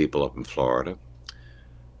called some people up in Florida,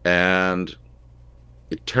 and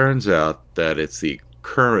it turns out that it's the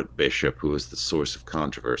current bishop who is the source of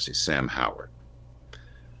controversy, Sam Howard.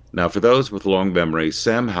 Now, for those with long memories,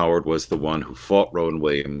 Sam Howard was the one who fought Rowan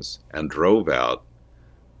Williams and drove out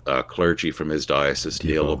clergy from his diocese,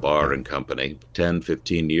 Neil Labar and company, 10,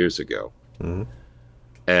 15 years ago,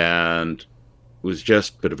 and was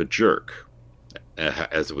just a bit of a jerk,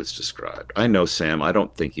 as it was described. I know Sam. I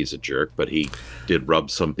don't think he's a jerk, but he did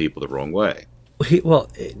rub some people the wrong way. Well,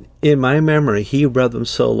 in my memory, he rubbed them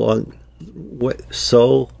so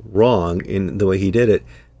wrong in the way he did it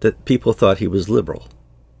that people thought he was liberal.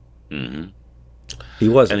 He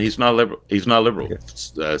wasn't, and he's not liberal. He's not liberal.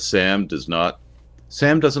 Okay. Sam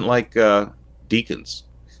doesn't like deacons.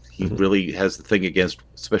 He really has the thing against,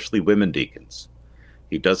 especially women deacons.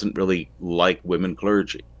 He doesn't really like women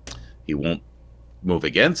clergy. He won't move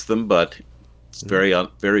against them, but it's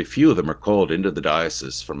very few of them are called into the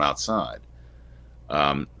diocese from outside.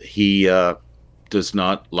 He does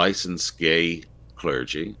not license gay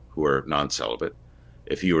clergy who are non-celibate.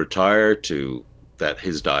 If you retire to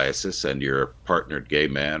his diocese and you're a partnered gay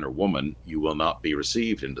man or woman, you will not be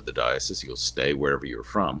received into the diocese. You'll stay wherever you're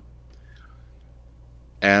from.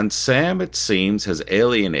 And Sam, it seems, has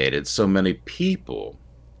alienated so many people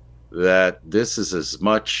that this is as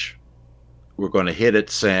much we're going to hit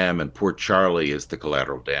at Sam and poor Charlie as the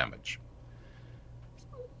collateral damage.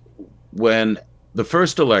 When the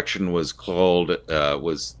first election was called,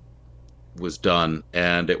 was done,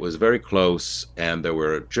 and it was very close, and there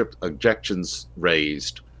were objections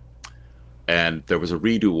raised, and there was a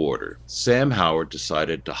redo order. Sam Howard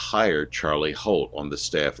decided to hire Charlie Holt on the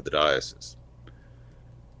staff of the diocese.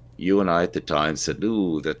 You and I at the time said,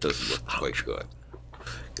 ooh, that doesn't look quite good.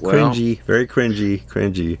 Cringy, very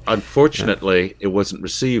cringy. Unfortunately, it wasn't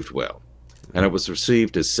received well, and it was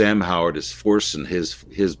received as Sam Howard is forcing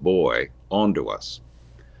his boy onto us.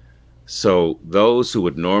 So those who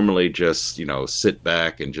would normally just, sit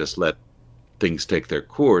back and just let things take their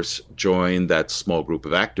course joined that small group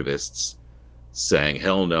of activists saying,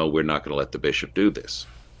 hell no, we're not going to let the bishop do this.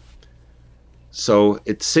 So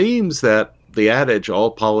it seems that the adage,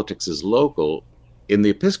 all politics is local, in the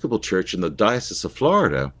Episcopal Church in the Diocese of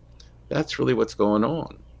Florida, that's really what's going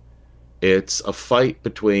on. It's a fight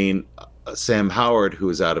between Sam Howard, who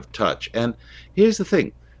is out of touch. And here's the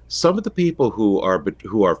thing. Some of the people who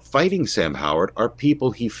are fighting Sam Howard are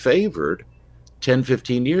people he favored 10,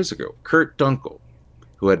 15 years ago. Kurt Dunkel,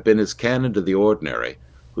 who had been his canon to the ordinary,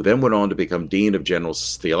 who then went on to become dean of General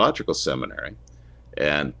Theological Seminary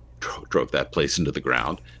and drove that place into the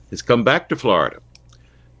ground, has come back to Florida.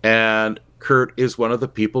 And Kurt is one of the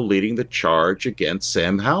people leading the charge against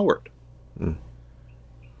Sam Howard,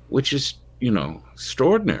 which is,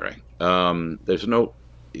 extraordinary.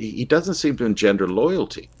 He doesn't seem to engender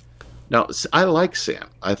loyalty. Now, I like Sam.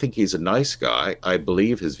 I think he's a nice guy. I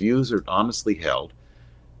believe his views are honestly held.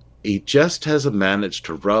 He just hasn't managed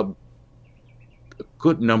to rub a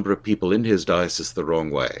good number of people in his diocese the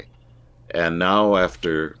wrong way. And now,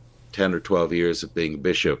 after 10 or 12 years of being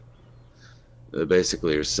bishop, they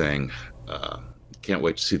basically are saying, can't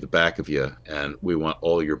wait to see the back of you, and we want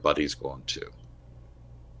all your buddies going too.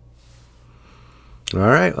 All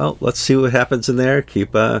right, well, let's see what happens in there.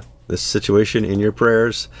 Keep this situation in your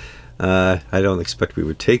prayers. I don't expect we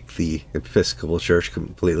would take the Episcopal Church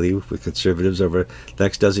completely with conservatives over the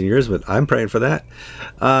next dozen years, but I'm praying for that.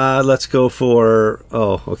 Let's go for,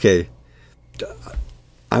 okay.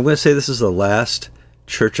 I'm going to say this is the last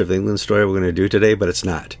Church of England story we're going to do today, but it's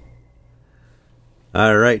not.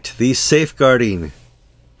 All right, the safeguarding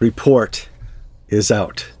report is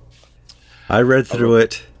out. I read through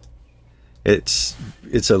it. It's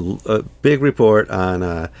a big report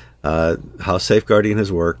on how safeguarding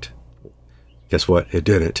has worked. Guess what? It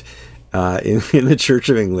didn't in the Church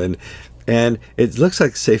of England. And it looks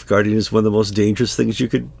like safeguarding is one of the most dangerous things you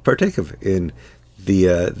could partake of in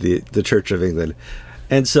the Church of England.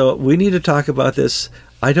 And so we need to talk about this.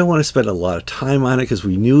 I don't want to spend a lot of time on it because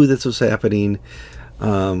we knew this was happening.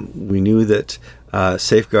 We knew that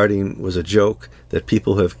safeguarding was a joke, that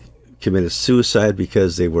people have committed suicide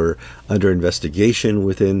because they were under investigation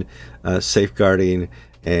within safeguarding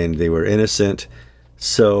and they were innocent.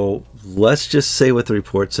 So let's just say what the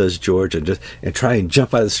report says, George, and try and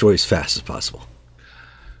jump out of the story as fast as possible.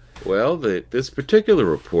 Well, this particular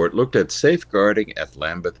report looked at safeguarding at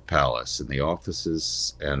Lambeth Palace in the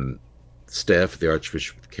offices and staff of the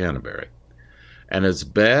Archbishop of Canterbury. And as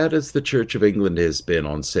bad as the Church of England has been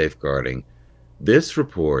on safeguarding, this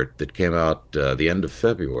report that came out the end of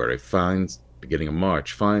February beginning of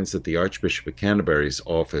March, finds that the Archbishop of Canterbury's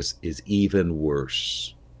office is even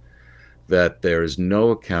worse. That there is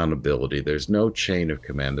no accountability, there's no chain of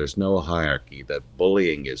command, there's no hierarchy, that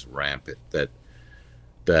bullying is rampant, that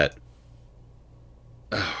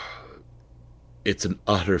it's an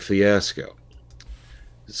utter fiasco.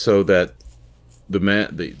 So that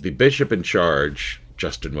the bishop in charge,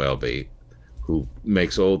 Justin Welby, who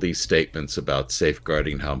makes all these statements about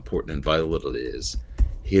safeguarding, how important and vital it is,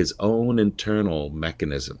 his own internal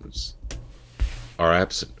mechanisms are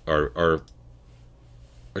absent, are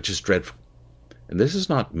just dreadful. And this is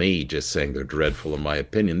not me just saying they're dreadful in my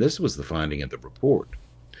opinion. This was the finding of the report.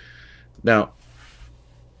 Now,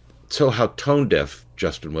 so how tone deaf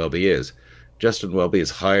Justin Welby is. Justin Welby has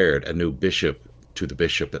hired a new bishop to the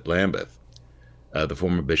bishop at Lambeth, the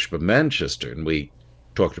former Bishop of Manchester. And we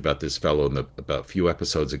talked about this fellow about a few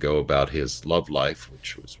episodes ago about his love life,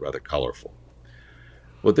 which was rather colorful.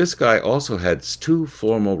 Well, this guy also had 2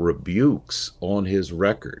 formal rebukes on his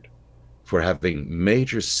record for having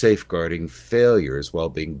major safeguarding failures while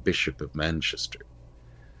being Bishop of Manchester.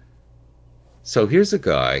 So here's a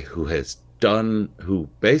guy who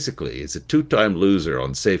basically is a 2-time loser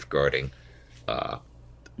on safeguarding,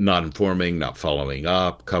 not informing, not following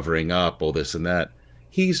up, covering up, all this and that.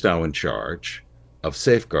 He's now in charge of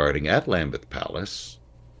safeguarding at Lambeth Palace.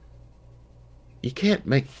 You can't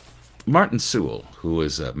make... Martin Sewell, who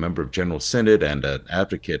is a member of General Synod and an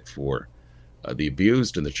advocate for the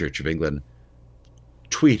abused in the Church of England,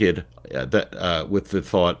 tweeted with the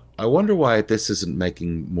thought, I wonder why this isn't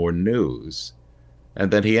making more news. And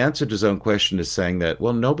then he answered his own question as saying that,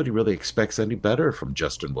 well, nobody really expects any better from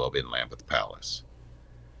Justin Welby in Lambeth Palace.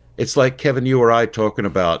 It's like, Kevin, you or I talking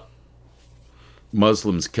about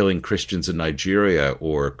Muslims killing Christians in Nigeria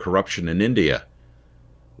or corruption in India.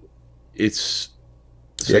 It's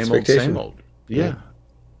same old, same old. Yeah.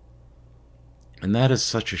 And that is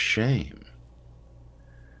such a shame.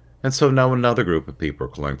 And so now another group of people are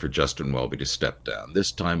calling for Justin Welby to step down,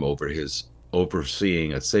 this time over his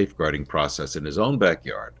overseeing a safeguarding process in his own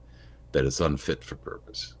backyard that is unfit for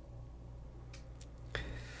purpose.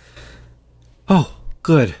 Oh,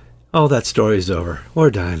 good. Oh, that story's over.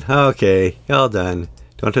 We're done. Okay, all done.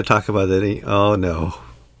 Don't have to talk about any... Oh, no.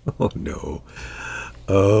 Oh, no.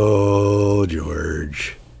 Oh,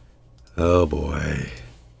 George. Oh, boy.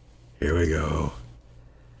 Here we go.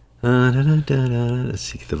 Let's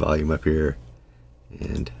see, get the volume up here.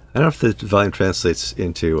 And I don't know if the volume translates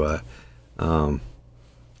into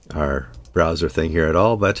our browser thing here at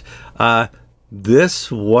all, but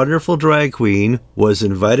this wonderful drag queen was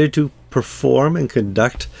invited to perform and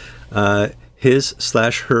conduct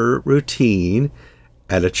his/her routine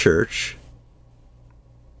at a church.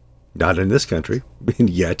 Not in this country,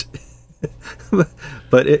 yet.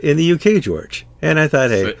 But in the UK, George. And I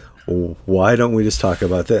thought, hey, why don't we just talk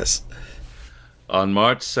about this? On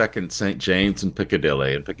March 2nd, St. James in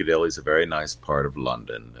Piccadilly, and Piccadilly is a very nice part of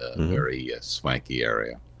London, a very swanky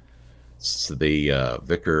area. So the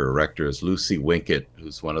vicar or rector is Lucy Winkett,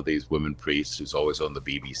 who's one of these women priests who's always on the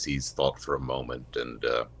BBC's Thought for a Moment, and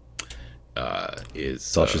is...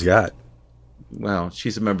 That's all she's got. Well,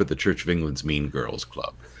 she's a member of the Church of England's Mean Girls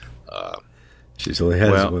Club. She's only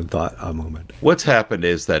has one thought a moment. What's happened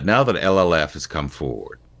is that now that LLF has come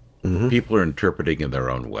forward, people are interpreting in their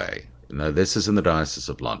own way. Now, this is in the Diocese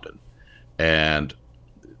of London, and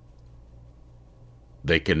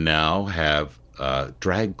they can now have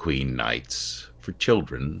drag queen nights for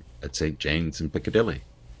children at St. James in Piccadilly,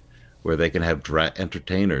 where they can have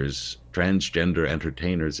entertainers, transgender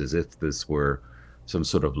entertainers, as if this were some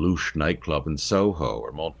sort of louche nightclub in Soho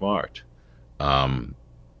or Montmartre.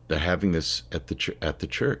 They're having this at the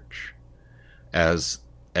church, because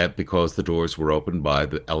the doors were opened by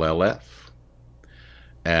the LLF,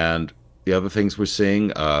 and the other things we're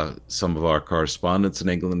seeing, some of our correspondents in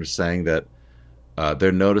England are saying that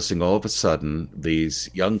they're noticing all of a sudden these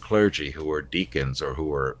young clergy who are deacons or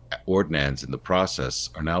who are ordinands in the process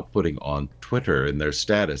are now putting on Twitter in their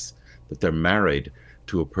status that they're married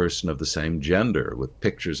to a person of the same gender with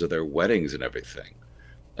pictures of their weddings and everything.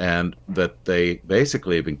 And that they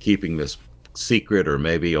basically have been keeping this secret, or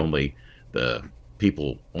maybe only the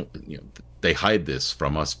people, they hide this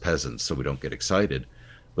from us peasants so we don't get excited.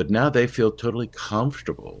 But now they feel totally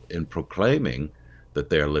comfortable in proclaiming that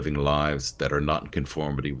they are living lives that are not in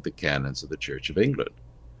conformity with the canons of the Church of England.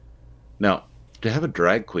 Now, to have a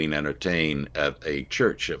drag queen entertain at a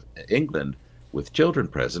Church of England with children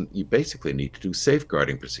present, you basically need to do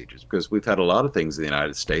safeguarding procedures, because we've had a lot of things in the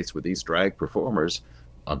United States where these drag performers,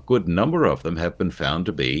 a good number of them have been found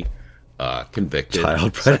to be convicted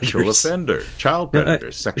sexual offenders, child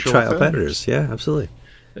predators, sexual child offenders. predators. Yeah, absolutely.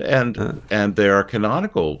 And there are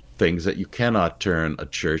canonical things that you cannot turn a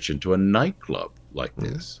church into a nightclub like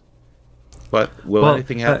this. But will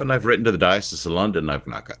anything happen? I've written to the Diocese of London. I've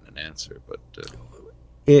not gotten an answer. But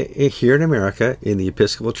here in America, in the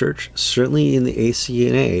Episcopal Church, certainly in the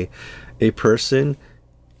ACNA, a person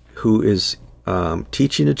who is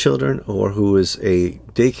teaching the children, or who is a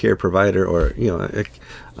daycare provider, or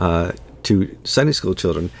to Sunday school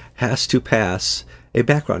children, has to pass a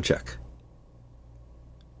background check.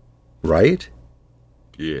 Right?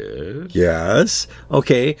 Yes. Yes.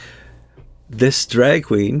 Okay. This drag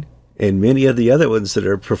queen and many of the other ones that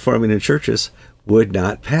are performing in churches would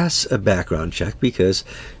not pass a background check, because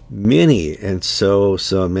many, and so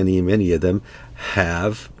many of them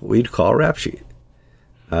have what we'd call a rap sheet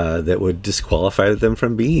that would disqualify them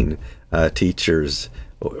from being teachers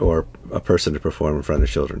or a person to perform in front of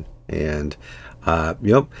children. And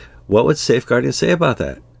what would safeguarding say about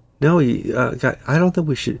that? No, God, I don't think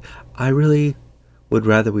we should. I really would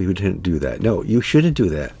rather we didn't do that. No, you shouldn't do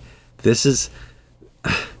that. This is,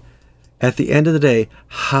 at the end of the day,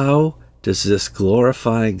 how does this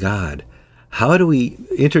glorify God? How do we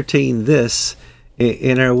entertain this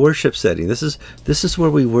in our worship setting? This is where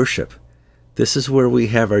we worship. This is where we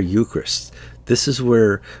have our Eucharist. This is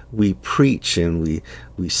where we preach and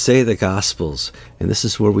we say the Gospels. And this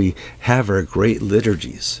is where we have our great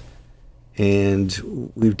liturgies.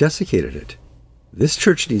 And we've desiccated it. This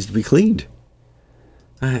church needs to be cleaned.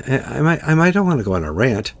 I don't want to go on a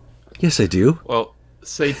rant. Yes, I do. Well,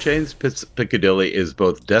 St. James Piccadilly is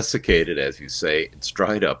both desiccated, as you say, it's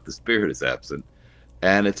dried up, the spirit is absent,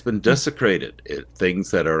 and it's been desecrated. Things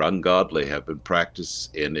that are ungodly have been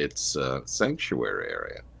practiced in its sanctuary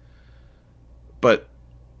area. But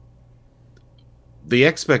the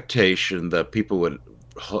expectation that people would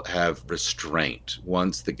have restraint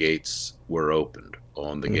once the gates were opened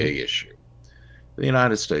on the gay issue. In the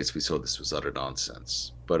United States, we saw this was utter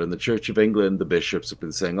nonsense. But in the Church of England, the bishops have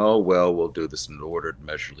been saying, oh, well, we'll do this in an ordered,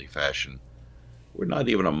 measurely fashion. We're not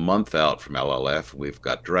even a month out from LLF. We've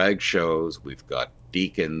got drag shows. We've got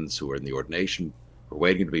deacons who are in the ordination, who are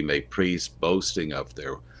waiting to be made priests, boasting of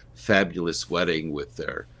their fabulous wedding with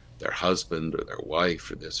their husband or their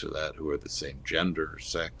wife or this or that, who are the same gender or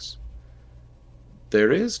sex.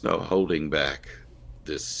 There is no holding back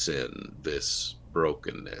this sin, this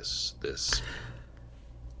brokenness, this...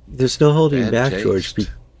 There's no holding back, taste. George,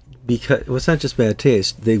 because it's not just bad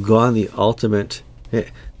taste. They've gone the ultimate.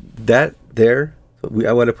 That there,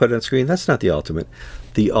 I want to put it on screen. That's not the ultimate.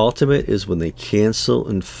 The ultimate is when they cancel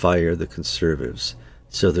and fire the conservatives.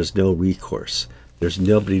 So there's no recourse. There's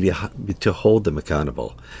nobody to hold them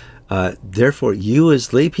accountable. Therefore, you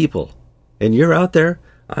as lay people, and you're out there.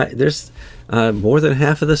 There's more than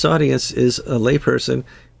half of this audience is a lay person.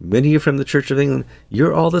 Many of you from the Church of England.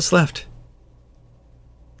 You're all that's left.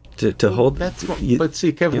 To hold that's but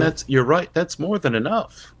see, Kevin, you're right, that's more than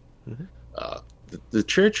enough. The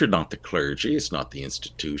church are not the clergy, it's not the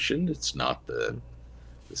institution, it's not the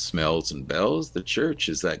smells and bells. The church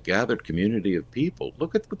is that gathered community of people.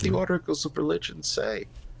 Look at what the articles of religion say.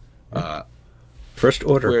 First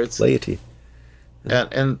order laity,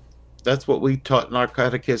 and that's what we taught in our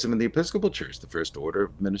catechism in the Episcopal Church. The first order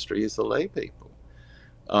of ministry is the lay people.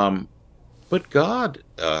 But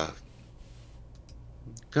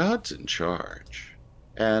God's in charge,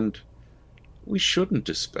 and we shouldn't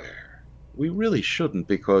despair. We really shouldn't,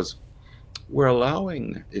 because we're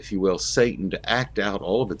allowing, if you will, Satan to act out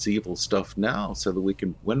all of its evil stuff now, so that we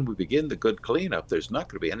can, when we begin the good cleanup, there's not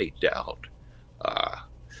going to be any doubt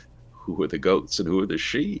who are the goats and who are the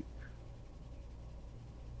sheep.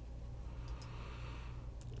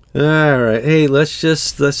 All right. Hey, let's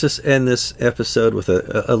just end this episode with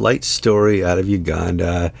a light story out of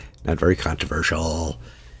Uganda. Not very controversial.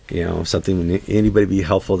 something anybody be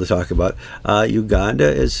helpful to talk about. Uganda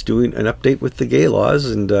is doing an update with the gay laws,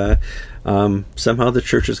 and somehow the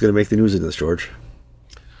church is going to make the news in this, George.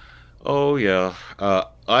 Oh yeah,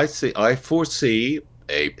 I foresee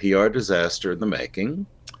a PR disaster in the making,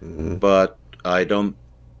 but I don't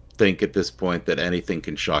think at this point that anything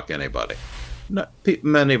can shock anybody.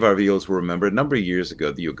 Many of our viewers will remember a number of years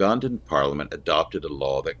ago, the Ugandan parliament adopted a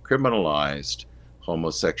law that criminalized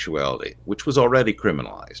homosexuality, which was already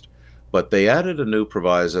criminalized. But they added a new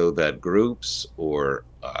proviso that groups or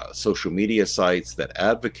social media sites that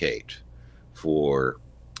advocate for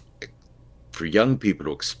young people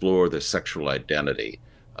to explore their sexual identity,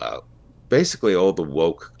 basically all the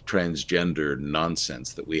woke transgender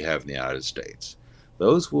nonsense that we have in the United States,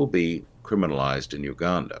 those will be criminalized in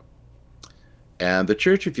Uganda. And the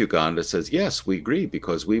Church of Uganda says, yes, we agree,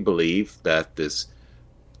 because we believe that this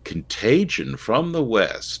contagion from the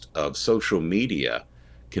West of social media,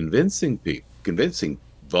 convincing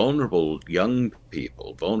vulnerable young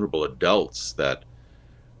people, vulnerable adults, that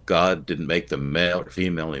God didn't make them male or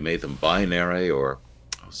female, he made them binary. Or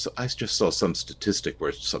so I just saw some statistic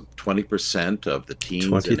where some 20% of the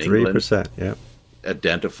teens in England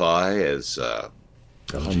identify as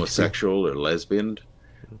homosexual or lesbian,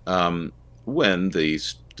 when the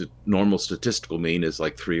normal statistical mean is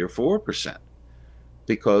like 3 or 4%,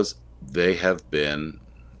 because they have been,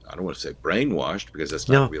 I don't want to say brainwashed, because that's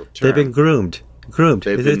not a real term. They've been groomed. They've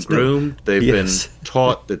been groomed. They've been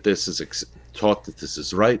taught that this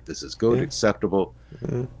is right, this is good, acceptable.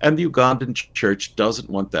 And the Ugandan church doesn't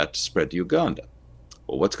want that to spread to Uganda.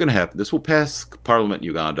 Well, what's going to happen? This will pass Parliament in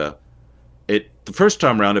Uganda. The first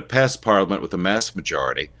time around, it passed Parliament with a mass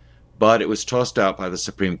majority, but it was tossed out by the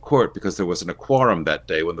Supreme Court because there wasn't a quorum that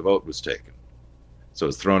day when the vote was taken. So it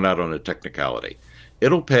was thrown out on a technicality.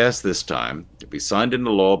 It'll pass this time. It'll be signed into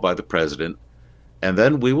law by the president. And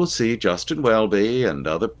then we will see Justin Welby and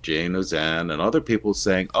Jane Ozanne and other people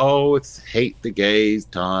saying, oh, it's hate the gays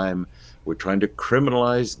time. We're trying to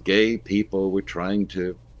criminalize gay people. We're trying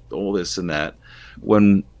to all this and that.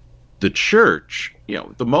 When the church,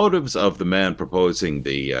 the motives of the man proposing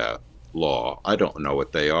the law, I don't know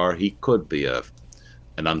what they are. He could be an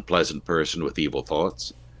unpleasant person with evil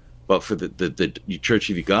thoughts. But for the Church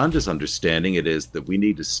of Uganda's understanding, it is that we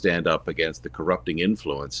need to stand up against the corrupting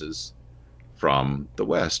influences from the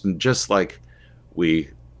West. And just like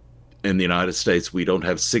we, in the United States, we don't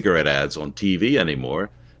have cigarette ads on TV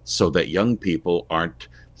anymore, so that young people aren't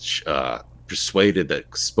persuaded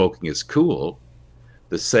that smoking is cool.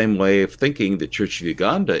 The same way of thinking the Church of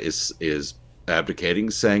Uganda is advocating,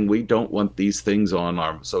 saying we don't want these things on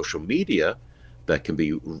our social media that can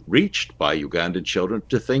be reached by Ugandan children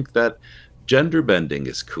to think that gender bending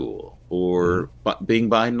is cool, or being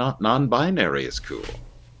non-binary is cool.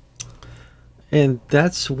 And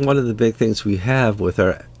that's one of the big things we have with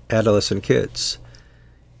our adolescent kids.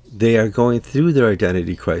 They are going through their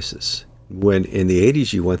identity crisis. When in the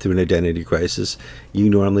 80s you went through an identity crisis, you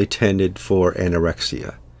normally tended for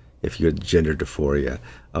anorexia, if you had gender dysphoria,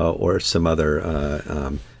 or some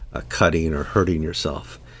other cutting or hurting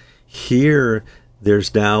yourself. Here,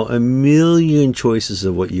 there's now a million choices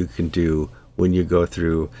of what you can do when you go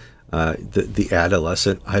through the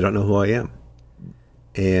adolescent, I don't know who I am.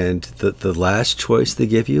 And the last choice they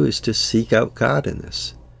give you is to seek out God in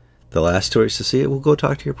this. The last choice to see it, well, go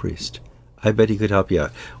talk to your priest. I bet he could help you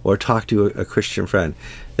out. Or talk to a Christian friend.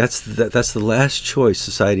 That's the last choice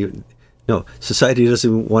society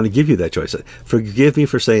doesn't want to give you that choice. Forgive me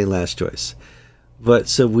for saying last choice. But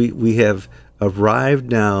so we have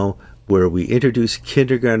arrived now where we introduce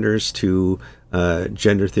kindergartners to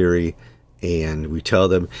gender theory, and we tell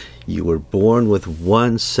them you were born with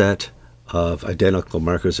one set of identical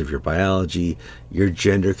markers of your biology. Your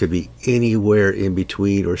gender could be anywhere in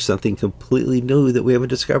between, or something completely new that we haven't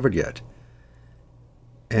discovered yet.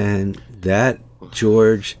 And that,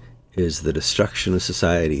 George, is the destruction of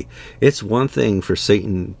society. It's one thing for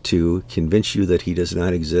Satan to convince you that he does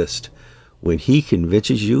not exist. When he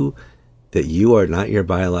convinces you that you are not your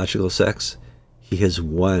biological sex, he has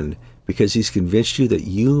won, because he's convinced you that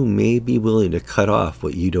you may be willing to cut off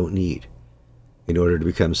what you don't need in order to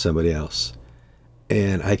become somebody else.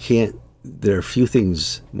 And there are few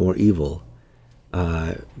things more evil,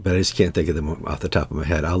 but I just can't think of them off the top of my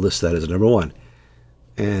head. I'll list that as number one.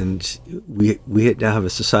 And we now have a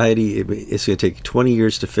society, it's going to take 20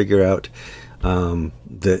 years to figure out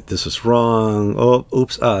that this was wrong. Oh,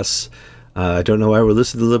 oops, us. I don't know why we're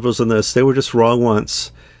listening to the liberals on this. They were just wrong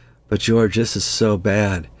once. But George, this is so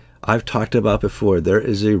bad. I've talked about before, there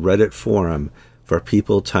is a Reddit forum for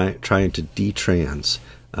people trying to detrans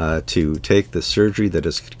to take the surgery that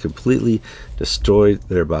has completely destroyed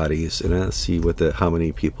their bodies. And let's see how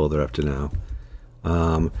many people they're up to now.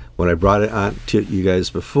 When I brought it on to you guys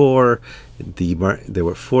before, there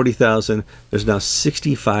were 40,000. There's now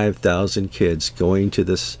 65,000 kids going to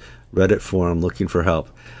this Reddit forum looking for help.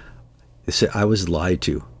 They said I was lied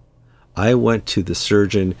to. I went to the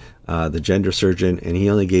surgeon, the gender surgeon, and he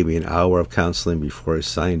only gave me an hour of counseling before he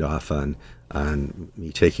signed off on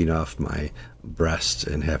me taking off my breast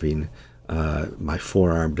and having my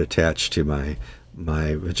forearm attached to my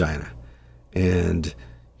vagina. And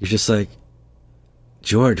you're just like,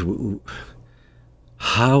 George,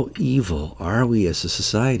 how evil are we as a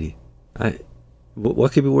society?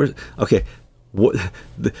 What could be worse? Okay,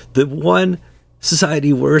 the one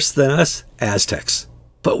society worse than us, Aztecs.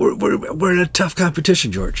 But we're in a tough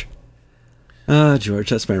competition, George. George,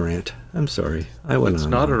 that's my rant. I'm sorry. I went on. It's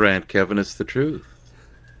not a rant, Kevin. It's the truth.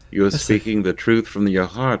 You are speaking the truth from your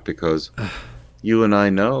heart, because you and I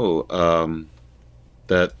know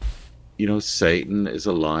that, Satan is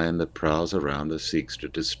a lion that prowls around us, seeks to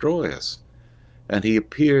destroy us. And he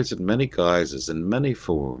appears in many guises, in many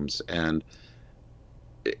forms. And,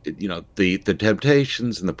 the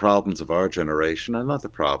temptations and the problems of our generation are not the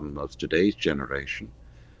problem of today's generation.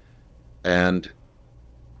 And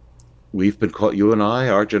we've been caught, you and I,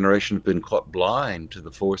 our generation, have been caught blind to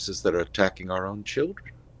the forces that are attacking our own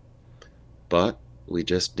children. But we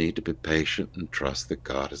just need to be patient and trust that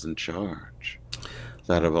God is in charge.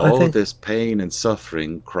 That of all of this pain and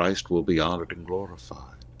suffering, Christ will be honored and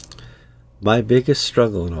glorified. My biggest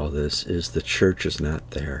struggle in all this is the church is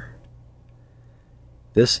not there.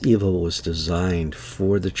 This evil was designed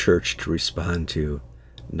for the church to respond to,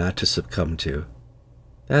 not to succumb to.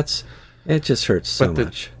 It just hurts so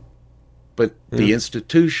much. But the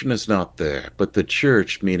institution is not there. But the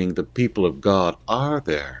church, meaning the people of God, are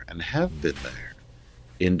there and have been there.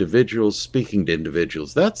 Individuals speaking to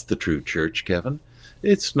individuals. That's the true church, Kevin.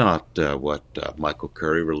 It's not what Michael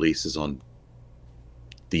Curry releases on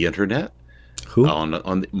the internet. Who?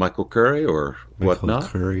 On Michael Curry or whatnot.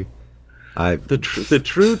 Michael Curry.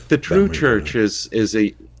 The true church is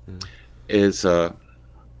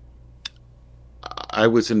I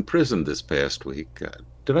was in prison this past week.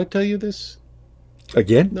 Did I tell you this?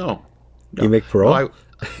 Again? No. You make parole?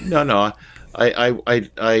 No.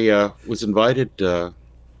 I was invited to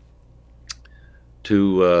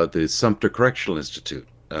the Sumter Correctional Institute.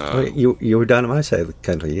 You were down on my side of the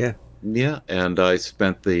country, yeah. Yeah, and I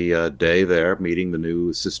spent the day there meeting the new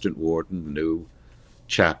assistant warden, the new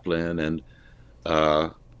chaplain, and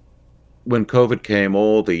when COVID came,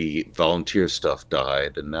 all the volunteer stuff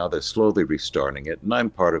died, and now they're slowly restarting it. And I'm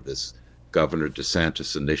part of this Governor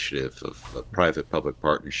DeSantis initiative of private-public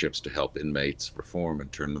partnerships to help inmates reform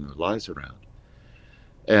and turn their lives around.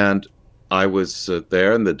 And I was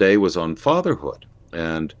there, and the day was on fatherhood.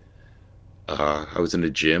 And I was in a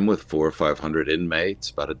gym with 400 or 500 inmates,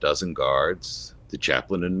 about a dozen guards, the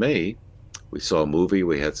chaplain and me. We saw a movie,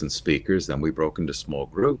 we had some speakers, then we broke into small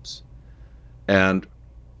groups. And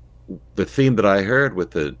the theme that I heard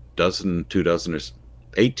with the 2 dozen, or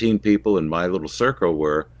 18 people in my little circle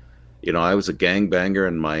were, I was a gangbanger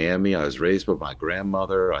in Miami. I was raised by my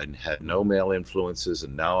grandmother. I had no male influences,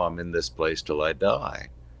 and now I'm in this place till I die.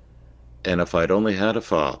 And if I'd only had a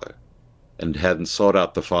father and hadn't sought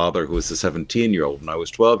out the father who was a 17-year-old and I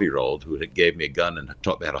was 12-year-old, who gave me a gun and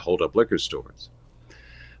taught me how to hold up liquor stores.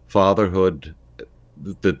 Fatherhood,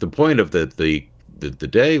 the point of the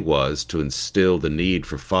day was to instill the need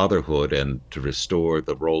for fatherhood and to restore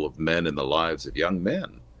the role of men in the lives of young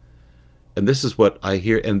men. And this is what I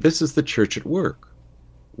hear, and this is the church at work.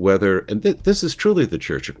 This is truly the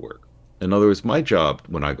church at work. In other words, my job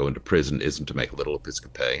when I go into prison isn't to make little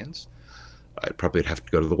Episcopalians. I'd probably have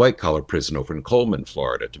to go to the white-collar prison over in Coleman,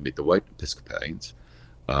 Florida, to meet the white Episcopalians.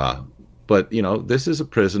 But, this is a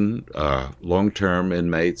prison, long-term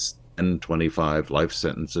inmates, 10, 25 life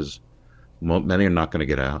sentences. Many are not going to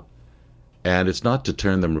get out. And it's not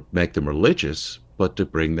to make them religious, but to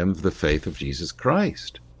bring them the faith of Jesus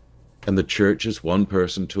Christ. And the church is one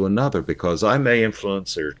person to another, because I may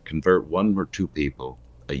influence or convert 1 or 2 people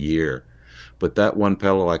a year, but that one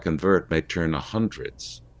fellow I convert may turn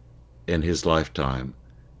hundreds in his lifetime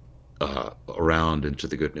around into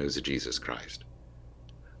the good news of Jesus Christ.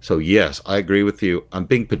 So yes, I agree with you. I'm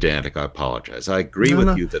being pedantic. I apologize. I agree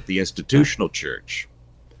with you that the institutional church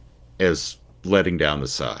is letting down the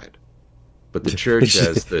side. But the church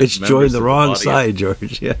has the it's joined the wrong side,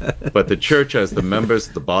 George. Yeah. But the church has the members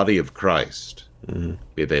of the body of Christ,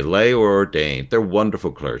 be they lay or ordained. They're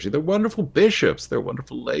wonderful clergy. They're wonderful bishops. They're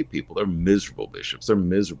wonderful lay people. They're miserable bishops. They're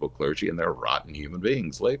miserable clergy, and they're rotten human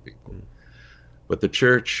beings, lay people. But the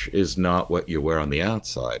church is not what you wear on the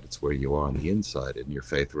outside. It's where you are on the inside in your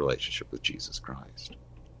faith relationship with Jesus Christ.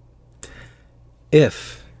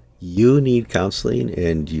 If you need counseling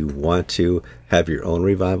and you want to have your own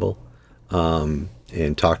revival,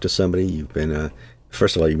 and talk to somebody, you've been,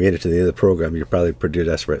 first of all, you made it to the end of the program, you're probably pretty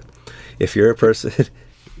desperate. If you're a person,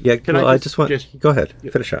 yeah, I just want, go ahead,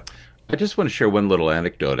 finish up. I just want to share one little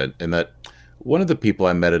anecdote, and that one of the people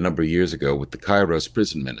I met a number of years ago with the Kairos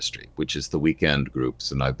Prison Ministry, which is the weekend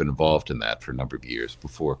groups, and I've been involved in that for a number of years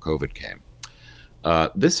before COVID came.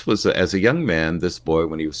 This was, as a young man, this boy,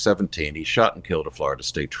 when he was 17, he shot and killed a Florida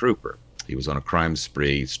state trooper. He was on a crime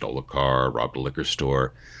spree, stole a car, robbed a liquor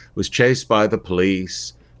store, was chased by the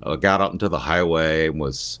police, got out into the highway, and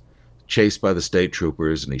was chased by the state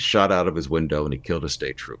troopers, and he shot out of his window and he killed a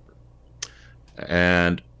state trooper.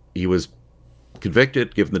 And he was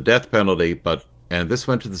convicted, given the death penalty, and this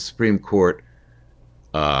went to the Supreme Court,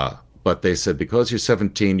 but they said, because you're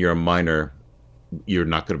 17, you're a minor, you're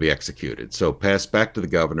not going to be executed. So passed back to the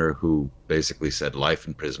governor, who basically said life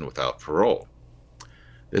in prison without parole.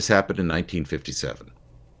 This happened in 1957.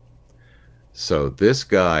 So this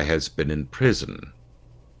guy has been in prison,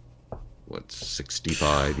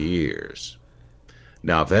 65 years.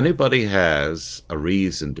 Now, if anybody has a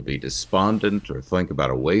reason to be despondent or think about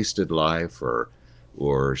a wasted life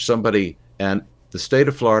or somebody, and the state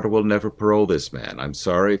of Florida will never parole this man. I'm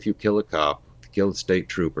sorry, if you kill a cop, kill a state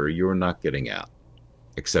trooper, you're not getting out,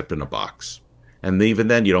 except in a box. And even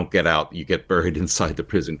then, you don't get out. You get buried inside the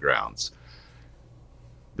prison grounds.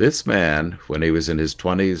 This man, when he was in his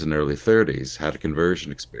 20s and early 30s, had a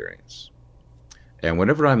conversion experience. And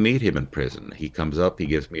whenever I meet him in prison, he comes up, he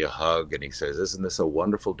gives me a hug, and he says, "Isn't this a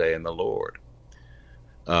wonderful day in the Lord?"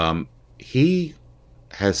 He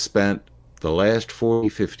has spent the last 40,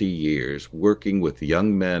 50 years working with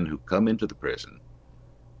young men who come into the prison,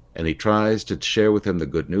 and he tries to share with them the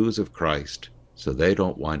good news of Christ so they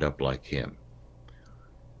don't wind up like him.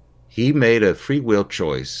 He made a free will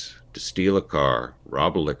choice to steal a car,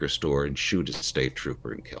 rob a liquor store, and shoot a state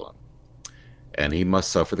trooper and kill him. And he must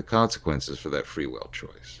suffer the consequences for that free will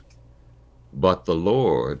choice. But the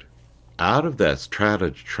Lord, out of that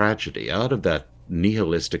tragedy, out of that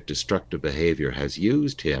nihilistic, destructive behavior, has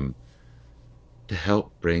used him to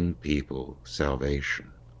help bring people salvation.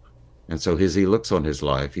 And so as he looks on his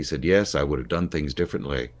life, he said, yes, I would have done things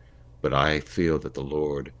differently, but I feel that the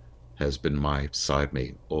Lord has been beside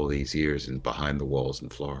me all these years and behind the walls in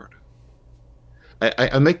Florida.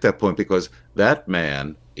 I make that point because that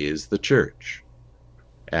man is the church.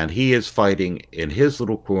 And he is fighting in his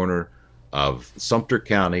little corner of Sumter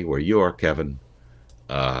County, where you are, Kevin,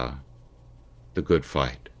 the good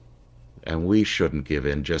fight. And we shouldn't give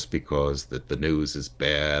in just because that the news is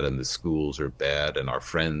bad and the schools are bad and our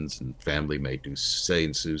friends and family may do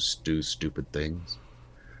stupid things.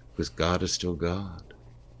 Because God is still God.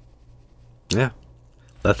 Yeah.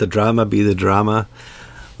 Let the drama be the drama.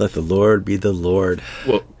 Let the Lord be the Lord.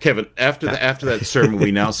 Well, Kevin, after that sermon,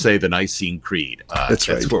 we now say the Nicene Creed. That's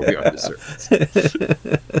right. That's where we are in the service.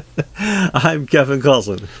 I'm Kevin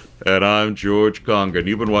Kallsen. And I'm George Conger. And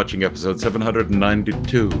you've been watching episode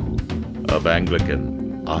 792 of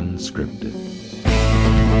Anglican Unscripted.